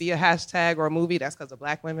and you see a hashtag or a movie, that's because of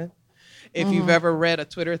Black women. If you've ever read a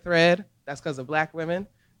Twitter thread, that's because of Black women.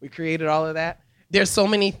 We created all of that. There's so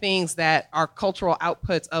many things that are cultural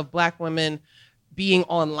outputs of Black women being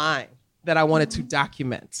online that I wanted to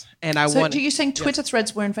document. And are you saying Twitter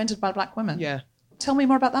threads were invented by Black women? Yeah. Tell me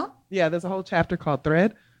more about that. Yeah, there's a whole chapter called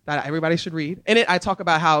Thread that everybody should read. In it, I talk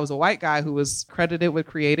about how it was a white guy who was credited with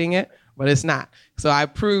creating it, but it's not. So I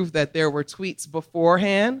proved that there were tweets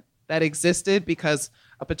beforehand that existed because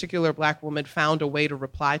a particular Black woman found a way to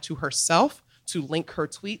reply to herself, to link her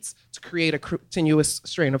tweets, to create a continuous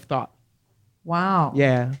strain of thought. Wow.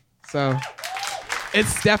 Yeah. So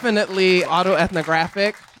it's definitely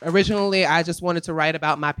autoethnographic. Originally, I just wanted to write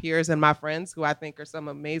about my peers and my friends, who I think are some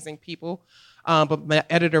amazing people. But my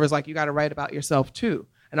editor was like, you got to write about yourself too.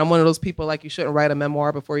 And I'm one of those people like, you shouldn't write a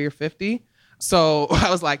memoir before you're 50. So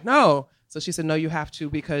I was like, no. So she said, no, you have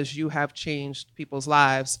to, because you have changed people's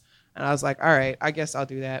lives. And I was like, all right, I guess I'll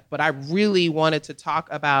do that. But I really wanted to talk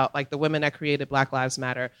about like the women that created Black Lives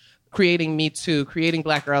Matter, creating Me Too, creating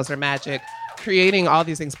Black Girls Are Magic, creating all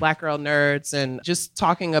these things, Black Girl Nerds, and just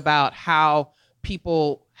talking about how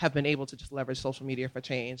people have been able to just leverage social media for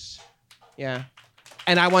change. Yeah.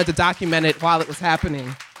 And I wanted to document it while it was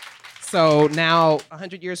happening. So now,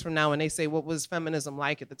 100 years from now, when they say what was feminism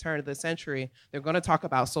like at the turn of the century, they're going to talk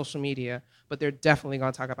about social media, but they're definitely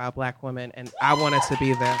going to talk about Black women, and I wanted to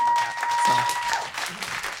be there.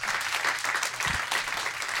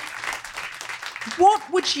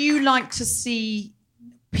 What would you like to see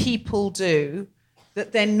people do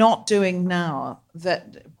that they're not doing now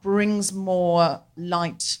that brings more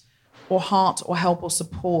light or heart or help or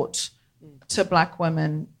support to Black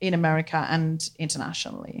women in America and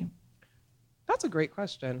internationally? That's a great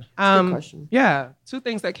question. That's a good question. Yeah, two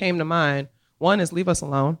things that came to mind. One is leave us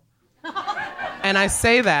alone. And I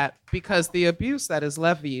say that because the abuse that is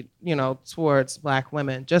levied, towards Black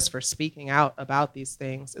women just for speaking out about these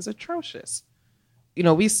things is atrocious.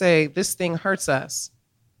 We say this thing hurts us.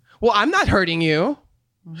 Well, I'm not hurting you.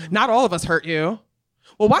 Mm-hmm. Not all of us hurt you.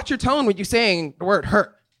 Well, watch your tone when you're saying the word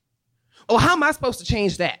hurt. Well, how am I supposed to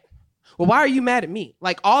change that? Well, why are you mad at me?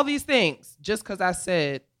 Like all these things, just because I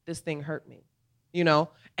said this thing hurt me, and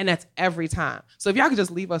that's every time. So if y'all could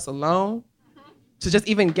just leave us alone to just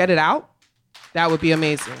even get it out, that would be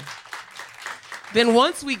amazing. Then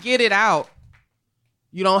once we get it out,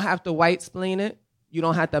 you don't have to white-splain it. You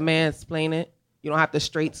don't have to man-splain it. You don't have to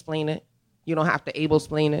straight-splain it. You don't have to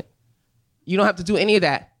able-splain it. You don't have to do any of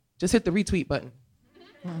that. Just hit the retweet button.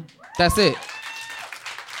 That's it.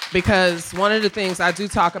 Because one of the things I do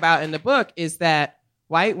talk about in the book is that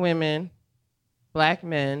white women, Black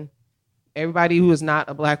men, everybody who is not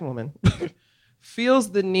a Black woman,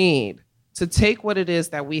 feels the need to take what it is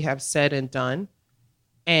that we have said and done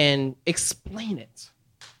and explain it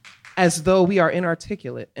as though we are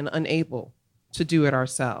inarticulate and unable to do it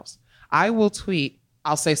ourselves. I will tweet,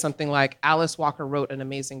 I'll say something like, Alice Walker wrote an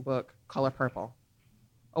amazing book, Color Purple.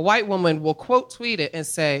 A white woman will quote tweet it and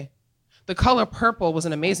say, The Color Purple was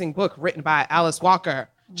an amazing book written by Alice Walker.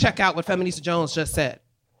 Check out what Feminista Jones just said.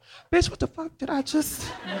 Bitch, what the fuck did I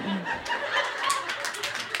just...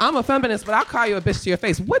 I'm a feminist, but I'll call you a bitch to your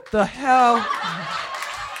face. What the hell?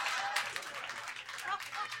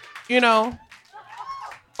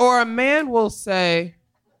 Or a man will say,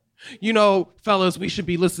 fellas, we should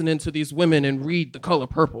be listening to these women and read The Color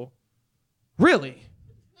Purple. Really?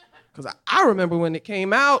 Because I remember when it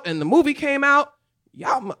came out and the movie came out,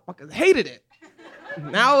 y'all motherfuckers hated it.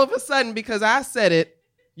 Now all of a sudden, because I said it,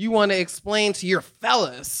 you want to explain to your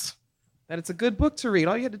fellas that it's a good book to read.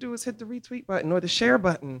 All you had to do was hit the retweet button or the share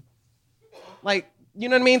button. Like, you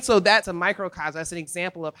know what I mean? So that's a microcosm. That's an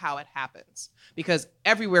example of how it happens. Because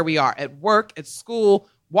everywhere we are, at work, at school,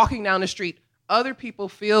 walking down the street, other people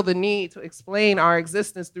feel the need to explain our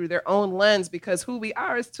existence through their own lens because who we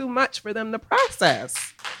are is too much for them to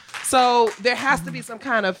process. So there has to be some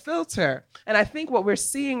kind of filter. And I think what we're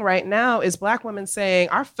seeing right now is Black women saying,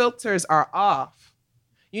 our filters are off.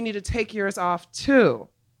 You need to take yours off too.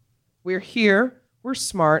 We're here, we're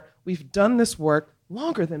smart, we've done this work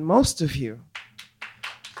longer than most of you.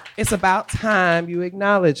 It's about time you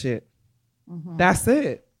acknowledge it. Mm-hmm. That's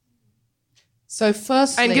it. So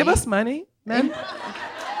firstly... And give us money, men.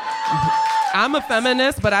 I'm a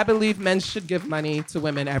feminist, but I believe men should give money to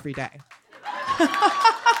women every day.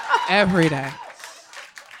 Every day.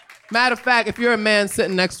 Matter of fact, if you're a man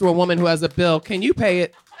sitting next to a woman who has a bill, can you pay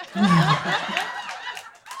it?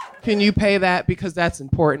 Can you pay that? Because that's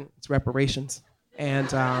important. It's reparations.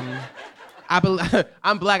 And I'm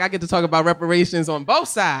Black. I get to talk about reparations on both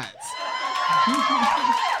sides.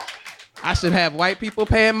 I should have white people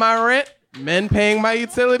paying my rent, men paying my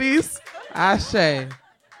utilities. Ashe. I'm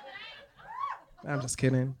just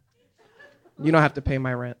kidding. You don't have to pay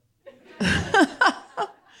my rent.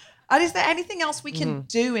 Is there anything else we can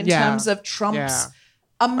do in terms of Trump's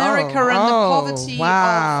America and the poverty?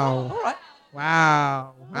 Wow. All right.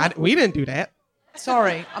 Wow. We didn't do that.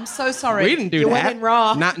 Sorry. I'm so sorry. We didn't do that. You went in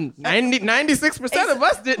raw. Not 96% of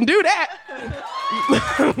us didn't do that.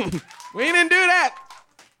 We didn't do that.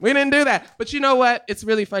 We didn't do that. But you know what? It's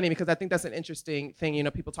really funny because I think that's an interesting thing.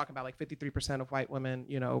 People talk about like 53% of white women,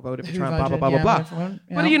 voted for Trump, blah, blah, blah, blah, blah.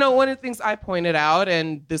 But one of the things I pointed out,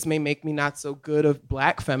 and this may make me not so good of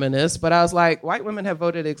Black feminists, but I was like, white women have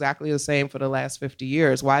voted exactly the same for the last 50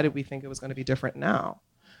 years. Why did we think it was going to be different now?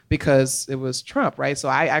 Because it was Trump, right? So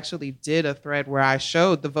I actually did a thread where I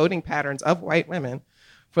showed the voting patterns of white women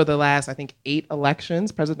for the last, I think, 8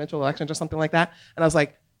 elections, presidential elections or something like that. And I was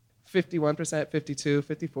like, 51%, 52,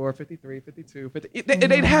 54, 53, 52, 50.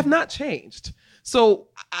 They have not changed. So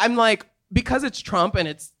I'm like, because it's Trump and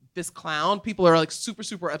it's this clown, people are like super,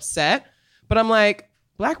 super upset. But I'm like,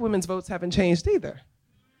 Black women's votes haven't changed either.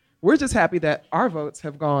 We're just happy that our votes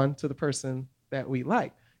have gone to the person that we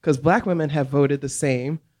like. Because Black women have voted the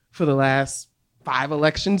same for the last 5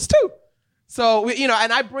 elections too. So,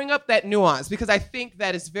 and I bring up that nuance because I think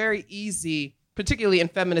that it's very easy, particularly in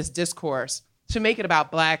feminist discourse, to make it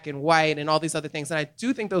about black and white and all these other things. And I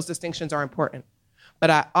do think those distinctions are important. But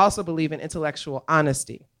I also believe in intellectual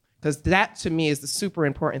honesty, because that, to me, is the super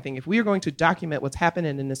important thing. If we are going to document what's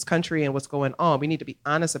happening in this country and what's going on, we need to be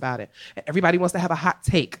honest about it. And everybody wants to have a hot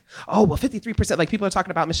take. Oh, well, 53%. Like, people are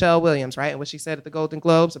talking about Michelle Williams, right? And what she said at the Golden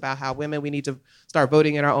Globes about how women, we need to start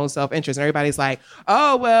voting in our own self-interest. And everybody's like,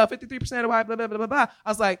 oh, well, 53% of white, blah, blah, blah, blah, blah. I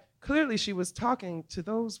was like, clearly she was talking to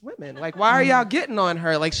those women. Like, why are y'all getting on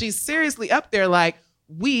her? Like, she's seriously up there like,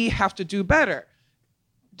 we have to do better.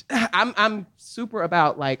 I'm super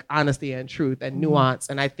about like honesty and truth and nuance,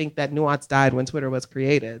 and I think that nuance died when Twitter was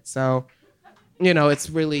created. So, it's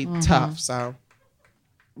really tough. So,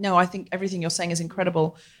 no, I think everything you're saying is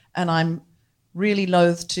incredible, and I'm really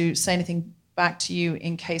loath to say anything back to you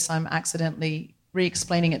in case I'm accidentally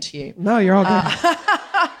re-explaining it to you. No, you're all good.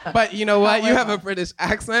 But you know what? You have a British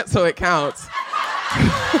accent, so it counts.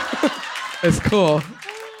 It's cool.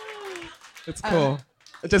 It's cool.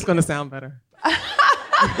 It's just gonna sound better.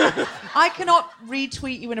 I cannot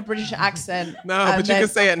retweet you in a British accent. No, but you can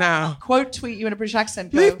say it now. Quote tweet you in a British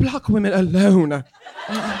accent. Leave black women alone.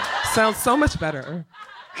 Sounds so much better.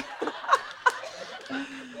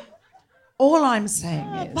 All I'm saying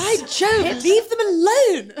is... By Jove, leave them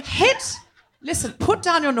alone. Listen, put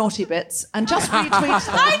down your naughty bits and just retweet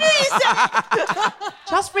them. I knew you said it.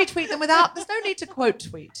 Just retweet them without... There's no need to quote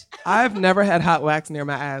tweet. I've never had hot wax near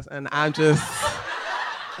my ass, and I'm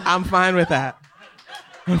fine with that.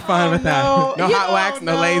 I'm fine with that. No hot wax,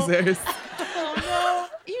 no lasers. Oh, no.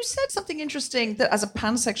 You said something interesting that as a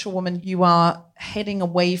pansexual woman, you are heading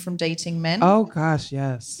away from dating men. Oh, gosh,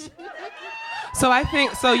 yes.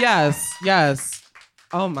 Yes.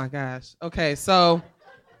 Oh, my gosh. Okay, so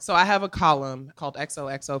I have a column called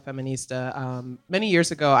XOXO Feminista. Many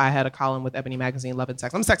years ago, I had a column with Ebony Magazine, Love and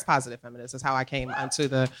Sex. I'm a sex-positive feminist. That's how I came onto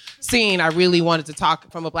the scene. I really wanted to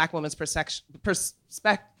talk from a black woman's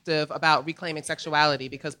perspective about reclaiming sexuality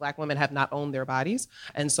because black women have not owned their bodies.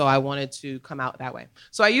 And so I wanted to come out that way.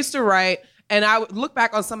 So I used to write, and I would look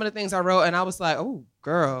back on some of the things I wrote, and I was like, oh,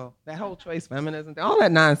 girl, that whole choice feminism, all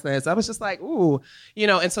that nonsense. I was just like, ooh,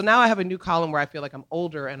 and so now I have a new column where I feel like I'm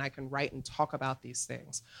older and I can write and talk about these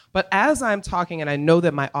things. But as I'm talking, and I know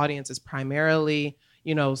that my audience is primarily,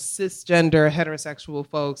 cisgender, heterosexual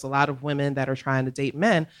folks, a lot of women that are trying to date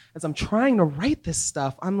men, as I'm trying to write this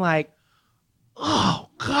stuff, I'm like, oh,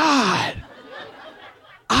 God,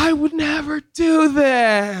 I would never do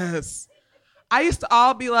this. I used to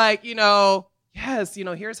all be like, yes,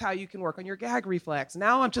 here's how you can work on your gag reflex.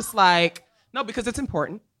 Now I'm just like, no, because it's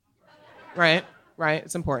important. Right?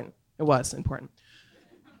 It's important. It was important.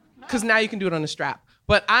 Because now you can do it on a strap.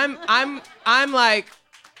 But I'm like,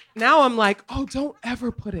 now I'm like, oh, don't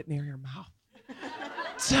ever put it near your mouth.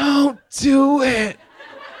 Don't do it.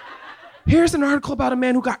 Here's an article about a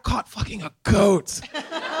man who got caught fucking a goat.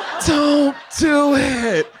 Don't do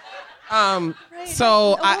it.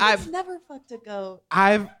 So I've never fucked a goat.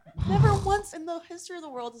 I've never once in the history of the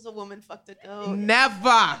world has a woman fucked a goat.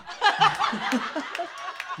 Never.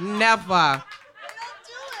 Never.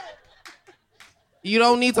 You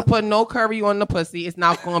don't need to put no curry on the pussy. It's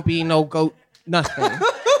not gonna be no goat, nothing.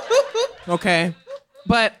 Okay?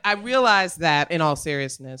 But I realized that, in all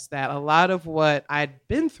seriousness, that a lot of what I'd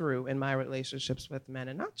been through in my relationships with men,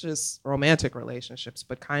 and not just romantic relationships,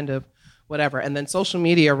 but kind of whatever, and then social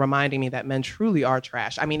media reminding me that men truly are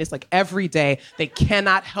trash. I mean, it's like every day they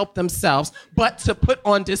cannot help themselves but to put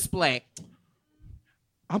on display,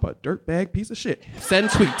 I'm a dirtbag piece of shit. Send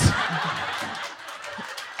tweets.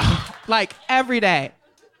 Like every day.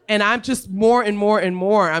 And I'm just more and more and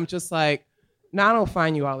more, I'm just like, no, I don't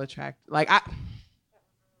find you all attractive. Like,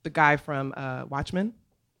 the guy from Watchmen,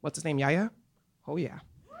 what's his name, Yaya? Oh, yeah.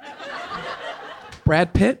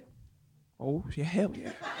 Brad Pitt? Oh, yeah, hell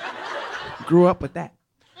yeah. Grew up with that.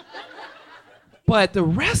 But the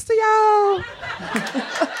rest of y'all,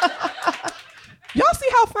 y'all see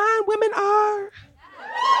how fine women are?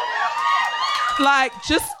 Like,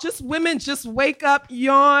 just women just wake up,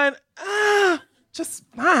 yawn, just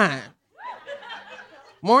fine.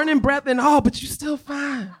 Morning breath and all, but you still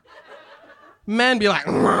fine. Men be like,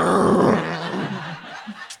 I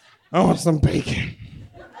want some bacon.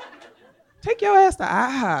 Take your ass to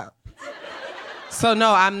IHOP. So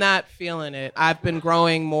no, I'm not feeling it. I've been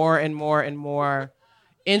growing more and more and more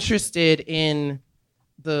interested in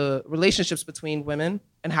the relationships between women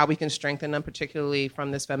and how we can strengthen them, particularly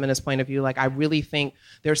from this feminist point of view. Like, I really think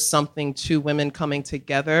there's something to women coming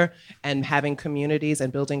together and having communities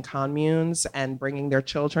and building communes and bringing their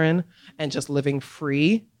children and just living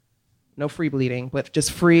free. No free bleeding, but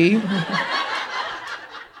just free.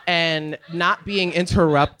 and not being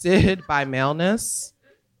interrupted by maleness.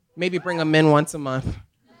 Maybe bring them in once a month.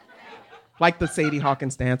 Like the Sadie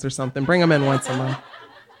Hawkins dance or something. Bring them in once a month.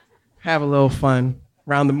 Have a little fun.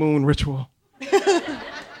 Round the moon ritual.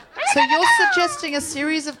 So you're suggesting a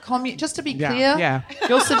series of communes, just to be clear,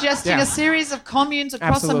 you're suggesting a series of communes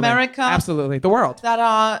across America. Absolutely. The world. That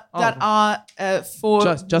are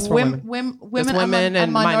for just for women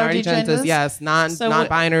and minority genders. Yes,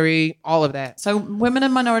 non-binary, all of that. So women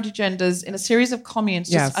and minority genders in a series of communes.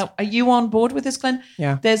 Yes. Are you on board with this, Glenn?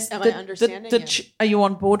 Yeah. Am I understanding it? Are you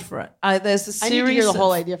on board for it? There's a series. I need to hear the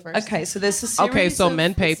whole idea first. Okay, so there's a series. Okay, so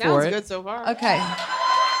men pay for it. Sounds good so far. Okay.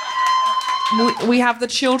 We have the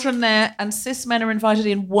children there, and cis men are invited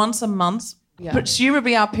in once a month. Yeah.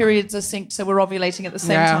 Presumably our periods are synced, so we're ovulating at the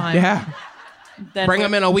same time. Yeah. Then bring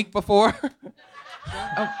them in a week before.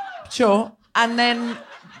 Sure. And then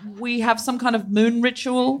we have some kind of moon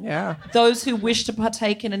ritual. Yeah. Those who wish to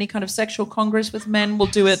partake in any kind of sexual congress with men will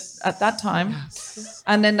do it at that time. Yes.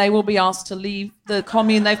 And then they will be asked to leave the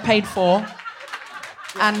commune they've paid for.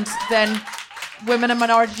 And then women and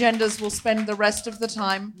minority genders will spend the rest of the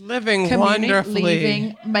time living wonderfully,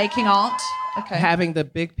 leaving, making art. Okay. Having the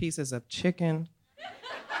big pieces of chicken.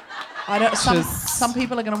 Some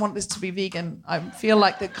people are going to want this to be vegan. I feel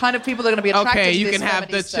like the kind of people that are going to be attracted to this. Okay, you can have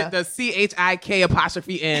the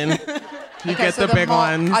CHIK''N. You get so the big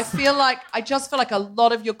ones. I just feel like a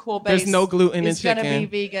lot of your core base. There's no gluten in chicken. Is going to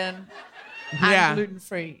be vegan. And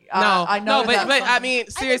gluten-free. I know but I mean,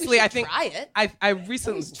 seriously, I think try it. I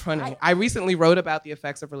recently wrote about the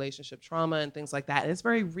effects of relationship trauma and things like that. And it's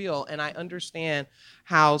very real, and I understand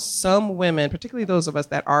how some women, particularly those of us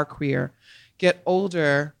that are queer, get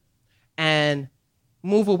older and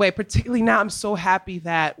move away. Particularly now, I'm so happy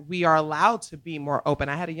that we are allowed to be more open.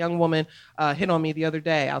 I had a young woman hit on me the other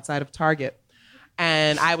day outside of Target,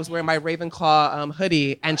 and I was wearing my Ravenclaw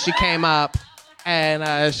hoodie, and she came up, and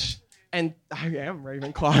and I am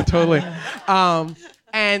Ravenclaw, totally.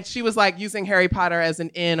 And she was like using Harry Potter as an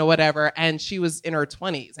in or whatever, and she was in her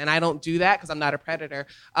 20s. And I don't do that because I'm not a predator.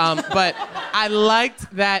 But I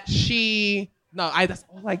liked that that's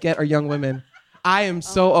all I get are young women. I am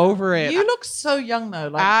so over it. You look so young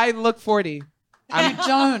though. I look 40. You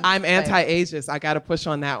don't. I'm anti-ageist. I got to push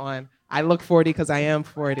on that one. I look 40 because I am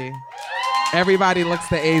 40. Everybody looks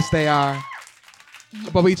the age they are.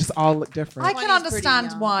 But we just all look different. I can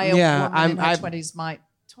understand why a woman in her 20s might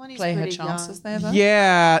play her chances there, though.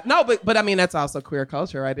 Yeah. No, but I mean, that's also queer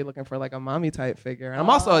culture, right? They're looking for like a mommy type figure. And I'm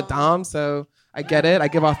also a dom, so I get it. I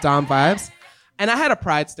give off dom vibes. And I had a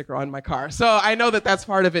pride sticker on my car. So I know that that's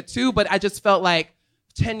part of it too, but I just felt like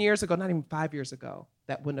 10 years ago, not even 5 years ago,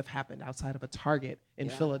 that wouldn't have happened outside of a Target in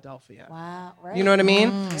Philadelphia. Wow, right. You know what I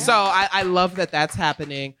mean? So I love that that's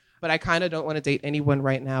happening. But I kind of don't want to date anyone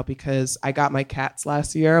right now because I got my cats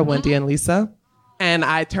last year, Wendy and Lisa, and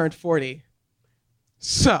I turned 40.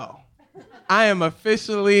 So I am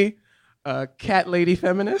officially a cat lady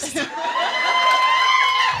feminist.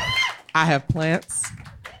 I have plants.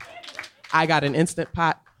 I got an Instant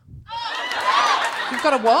Pot. You've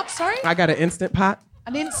got a what? Sorry? I got an Instant Pot.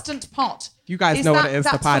 An Instant Pot. You guys know what an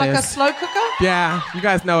Instant Pot is. Like a slow cooker? Yeah, you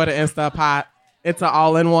guys know what an Instant Pot. It's an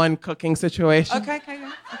all-in-one cooking situation. Okay.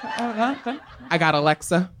 I got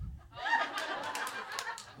Alexa.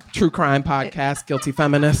 True crime podcast, guilty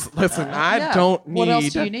feminist. Listen, I don't need, what else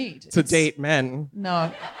do you need to date men.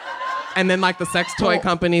 No. And then like the sex toy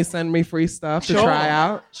companies send me free stuff to try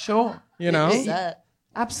out. Sure. You know?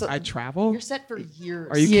 Absolutely. I travel. You're set for years.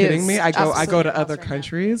 Are you kidding me? I go to other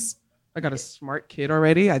countries. I got a smart kid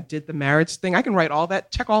already. I did the marriage thing. I can write all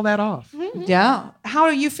that, check all that off. Mm-hmm. Yeah. How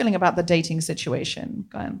are you feeling about the dating situation,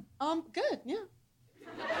 Glenn? Good, yeah.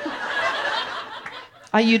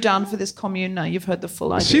 Are you down for this commune now? You've heard the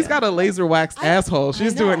full idea. She's got a laser waxed asshole.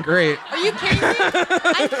 She's doing great. Are you kidding me?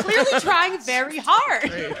 I'm clearly trying very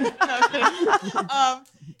hard.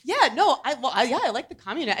 I like the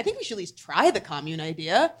commune. I think we should at least try the commune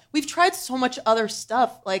idea. We've tried so much other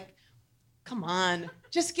stuff. Like, come on.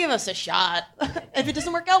 Just give us a shot. If it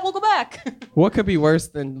doesn't work out, we'll go back. What could be worse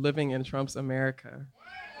than living in Trump's America?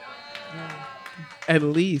 At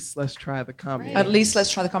least let's try the commune. At least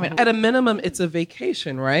let's try the commune. At a minimum, it's a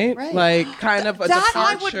vacation, right? Like kind of a departure.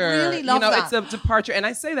 I would really love that. It's a departure. And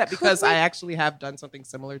I say that because I actually have done something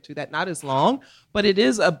similar to that. Not as long, but it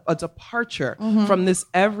is a departure from this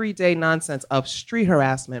everyday nonsense of street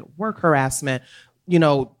harassment, work harassment,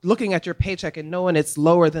 looking at your paycheck and knowing it's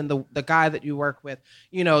lower than the guy that you work with,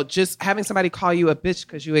 just having somebody call you a bitch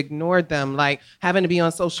because you ignored them, like having to be on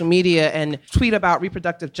social media and tweet about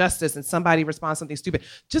reproductive justice and somebody responds something stupid.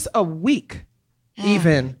 Just a week,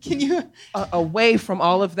 even away from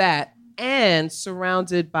all of that. and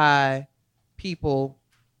surrounded by people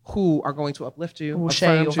who are going to uplift you, who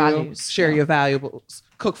share your values, share your valuables,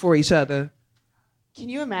 cook for each other. Can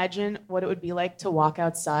you imagine what it would be like to walk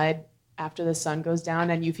outside after the sun goes down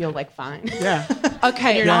and you feel like fine? Yeah.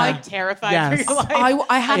 Okay. You're not like terrified for your life.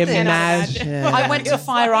 I had Imagine. this. I went to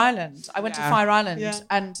Fire Island.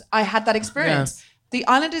 And I had that experience. Yes. The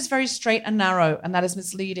island is very straight and narrow, and that is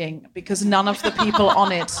misleading because none of the people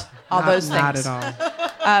on it are those things. Not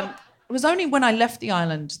at all. It was only when I left the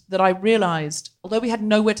island that I realized, although we had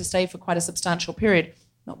nowhere to stay for quite a substantial period,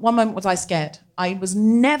 not one moment was I scared. I was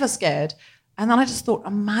never scared. And then I just thought,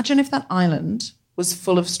 imagine if that island was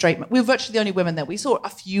full of straight men. We were virtually the only women there. We saw a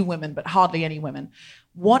few women, but hardly any women.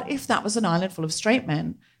 What if that was an island full of straight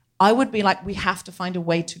men? I would be like, we have to find a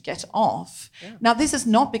way to get off. Yeah. Now, this is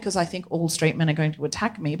not because I think all straight men are going to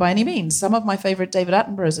attack me by any means. Some of my favorite David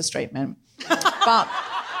Attenboroughs are straight men. But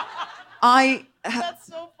I... That's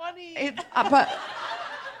so funny.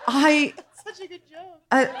 Such a good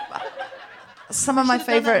joke. Some of my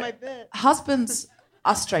favorite husbands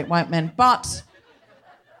are straight white men, but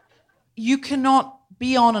you cannot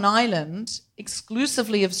be on an island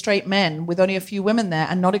exclusively of straight men with only a few women there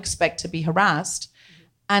and not expect to be harassed.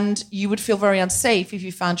 And you would feel very unsafe if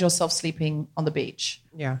you found yourself sleeping on the beach.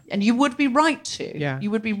 Yeah. And you would be right to. Yeah. You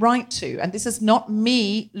would be right to. And this is not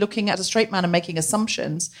me looking at a straight man and making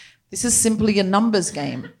assumptions. This is simply a numbers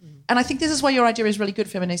game. And I think this is why your idea is really good,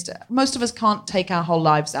 Feminista. Most of us can't take our whole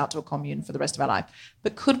lives out to a commune for the rest of our life.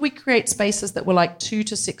 But could we create spaces that were like 2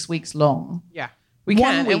 to 6 weeks long? Yeah, we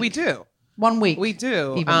can, and we do. 1 week. We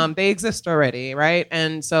do. They exist already, right?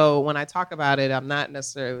 And so when I talk about it, I'm not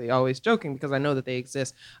necessarily always joking because I know that they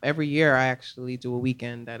exist. Every year I actually do a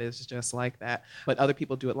weekend that is just like that, but other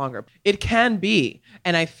people do it longer. It can be.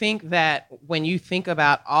 And I think that when you think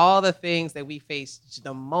about all the things that we face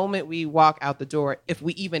the moment we walk out the door, if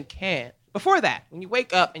we even can, before that, when you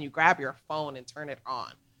wake up and you grab your phone and turn it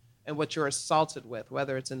on, and what you're assaulted with,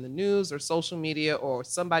 whether it's in the news or social media or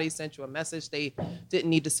somebody sent you a message they didn't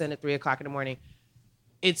need to send at 3 o'clock in the morning.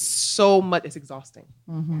 It's so much, it's exhausting.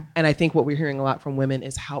 Mm-hmm. And I think what we're hearing a lot from women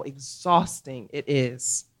is how exhausting it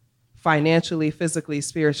is, financially, physically,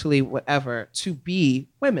 spiritually, whatever, to be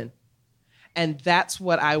women. And that's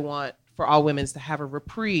what I want for all women, is to have a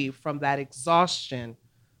reprieve from that exhaustion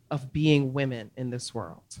of being women in this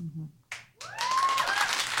world. Mm-hmm.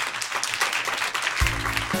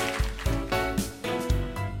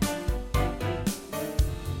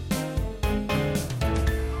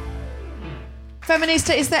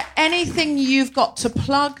 Feminista, is there anything you've got to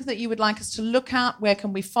plug that you would like us to look at? Where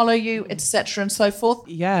can we follow you, etc., and so forth?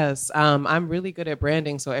 Yes, I'm really good at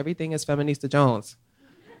branding, so everything is Feminista Jones.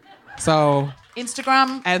 So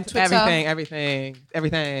Instagram and Twitter. everything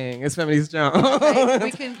is Feminista Jones.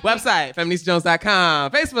 Okay, website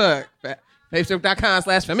feministajones.com, Facebook.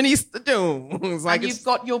 Facebook.com/Feminista Jones. Like, and you've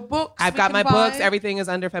got your books. I've got my books. Everything is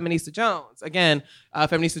under Feminista Jones. Again,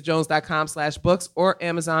 feministajones.com/books or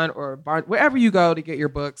Amazon or Barnes. Wherever you go to get your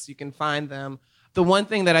books, you can find them. The one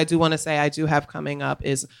thing that I do want to say I do have coming up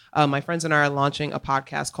is my friends and I are launching a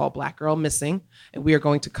podcast called Black Girl Missing. And we are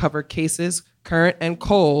going to cover cases, current and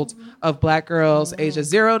cold, of Black girls ages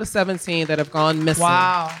 0 to 17 that have gone missing.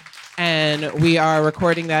 Wow. And we are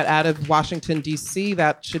recording that out of Washington, D.C.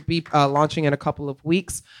 That should be launching in a couple of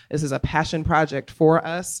weeks. This is a passion project for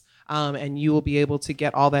us. And you will be able to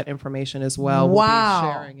get all that information as well. Wow.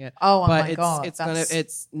 We'll be sharing it. Oh my God.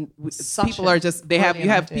 People are just, you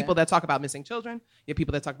have people that talk about missing children. You have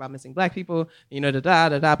people that talk about missing Black people,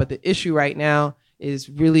 But the issue right now is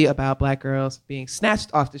really about Black girls being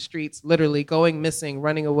snatched off the streets, literally going missing,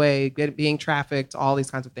 running away, being trafficked, all these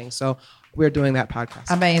kinds of things. So we're doing that podcast.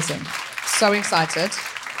 Amazing. So excited.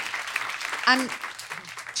 And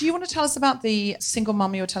do you want to tell us about the single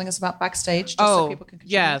mom you were telling us about backstage? Just so people can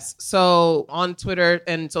contribute? Yes. So on Twitter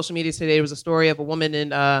and social media today, there was a story of a woman in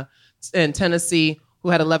Tennessee who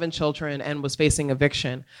had 11 children and was facing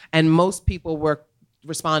eviction. And most people were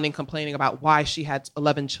responding, complaining about why she had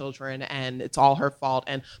 11 children and it's all her fault,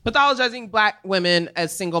 and pathologizing Black women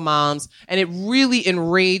as single moms. And it really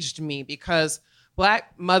enraged me because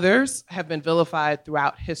Black mothers have been vilified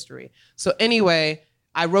throughout history. So anyway,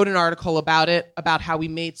 I wrote an article about it, about how we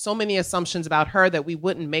made so many assumptions about her that we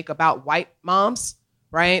wouldn't make about white moms,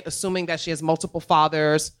 right? Assuming that she has multiple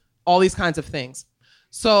fathers, all these kinds of things.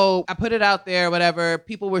 So I put it out there, whatever.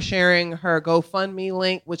 People were sharing her GoFundMe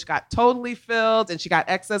link, which got totally filled, and she got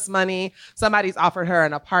excess money. Somebody's offered her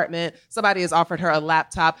an apartment. Somebody has offered her a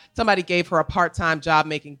laptop. Somebody gave her a part-time job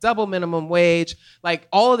making double minimum wage. Like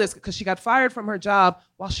all of this, because she got fired from her job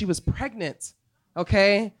while she was pregnant,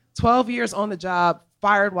 okay? 12 years on the job,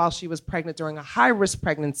 fired while she was pregnant during a high-risk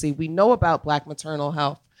pregnancy. We know about Black maternal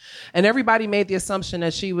health. And everybody made the assumption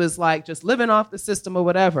that she was like just living off the system or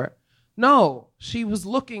whatever. No, she was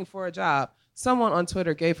looking for a job. Someone on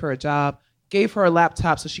Twitter gave her a job, gave her a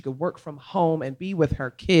laptop so she could work from home and be with her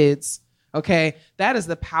kids. Okay, that is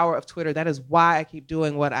the power of Twitter. That is why I keep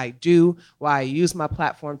doing what I do, why I use my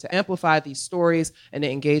platform to amplify these stories and to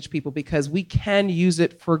engage people, because we can use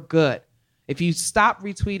it for good. If you stop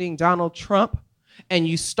retweeting Donald Trump and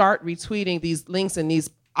you start retweeting these links and these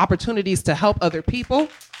opportunities to help other people,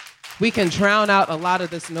 we can drown out a lot of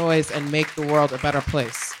this noise and make the world a better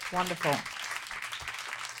place. Wonderful.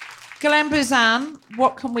 Glenn Boozan,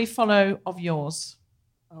 what can we follow of yours?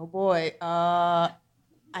 Oh boy, I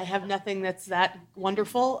have nothing that's that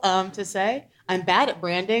wonderful to say. I'm bad at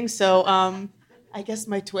branding, so I guess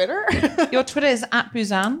my Twitter. Your Twitter is at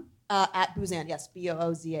Boozan? At Boozan, yes,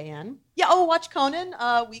 Boozan. Yeah, watch Conan,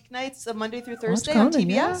 weeknights, Monday through Thursday Conan, on TBS.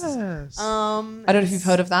 Yes. I don't know if you've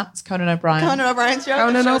heard of that. It's Conan O'Brien. Conan O'Brien's show.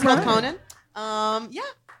 Conan O'Brien. Conan.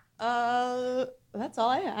 That's all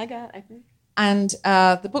I got, I think. And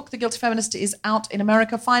the book, The Guilty Feminista, is out in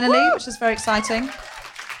America finally, which is very exciting.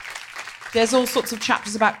 There's all sorts of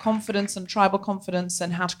chapters about confidence and tribal confidence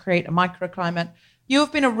and how to create a microclimate. You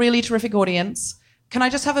have been a really terrific audience. Can I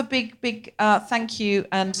just have a big thank you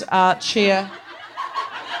and cheer?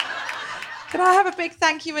 Can I have a big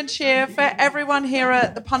thank you and cheer for everyone here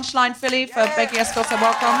at the Punchline Philly for making us feel so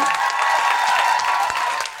welcome?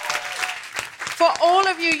 For all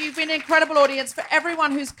of you, you've been an incredible audience. For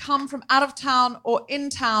everyone who's come from out of town or in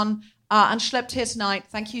town and schlepped here tonight,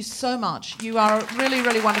 thank you so much. You are a really,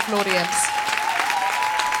 really wonderful audience.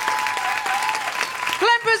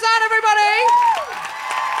 Glenn Boozan, everybody!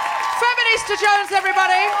 Feminista Jones,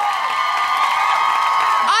 everybody!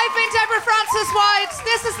 I've been Deborah Francis White.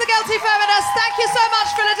 This is The Guilty Feminist. Thank you so much,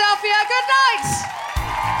 Philadelphia. Good night!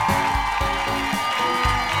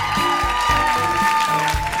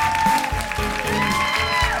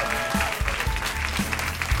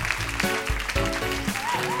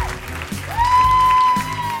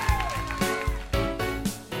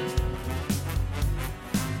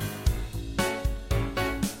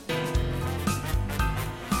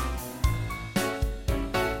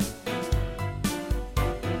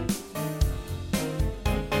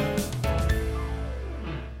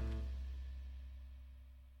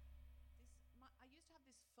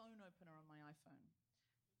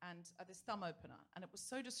 And this thumb opener, and it was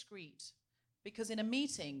so discreet because in a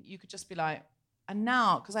meeting you could just be like, and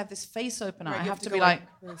now because I have this face opener, right, I have to be like,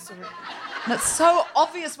 and it's so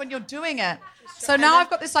obvious when you're doing it. So now I've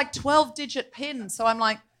got this like 12-digit pin, so I'm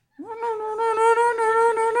like,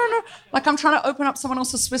 like I'm trying to open up someone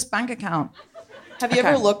else's Swiss bank account. Have you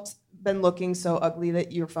ever been looking so ugly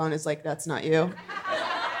that your phone is like, that's not you?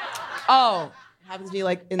 Oh. Happens to be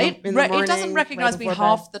like in the morning. It doesn't recognize me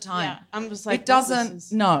half the time. Yeah. I'm just like, it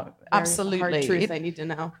doesn't. No, absolutely. Hard truth I need to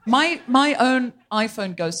know. My own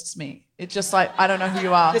iPhone ghosts me. It's just like, I don't know who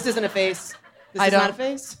you are. This isn't a face. This is not a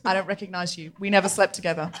face. I don't recognize you. We never slept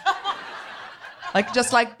together. Like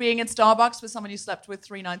just like being in Starbucks with someone you slept with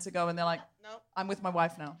 3 nights ago, and they're like, no, I'm with my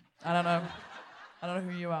wife now. I don't know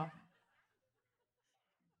who you are.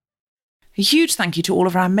 A huge thank you to all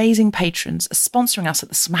of our amazing patrons sponsoring us at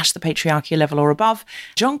the Smash the Patriarchy level or above.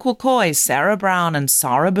 John Quilcoy, Sarah Brown and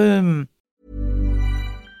Sarah Boom.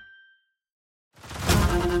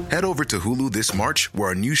 Head over to Hulu this March, where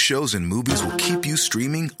our new shows and movies will keep you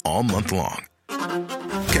streaming all month long.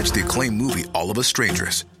 Catch the acclaimed movie All of Us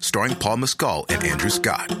Strangers, starring Paul Mescal and Andrew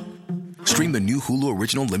Scott. Stream the new Hulu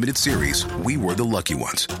original limited series We Were the Lucky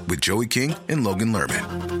Ones with Joey King and Logan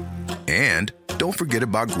Lerman. And don't forget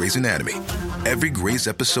about Grey's Anatomy. Every Grey's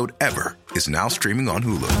episode ever is now streaming on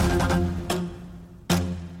Hulu.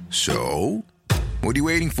 So, what are you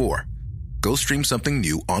waiting for? Go stream something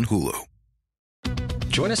new on Hulu.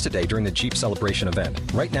 Join us today during the Jeep Celebration event.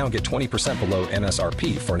 Right now, get 20% below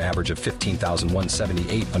MSRP for an average of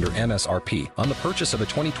 $15,178 under MSRP on the purchase of a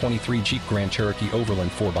 2023 Jeep Grand Cherokee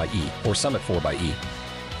Overland 4xE or Summit 4xE.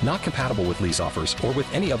 Not compatible with lease offers or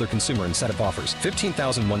with any other consumer incentive offers.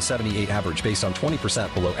 $15,178 average based on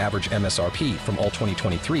 20% below average MSRP from all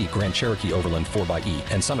 2023 Grand Cherokee Overland 4xE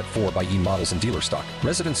and Summit 4xE models in dealer stock.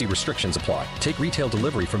 Residency restrictions apply. Take retail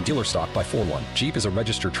delivery from dealer stock by 4/1. Jeep is a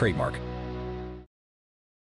registered trademark.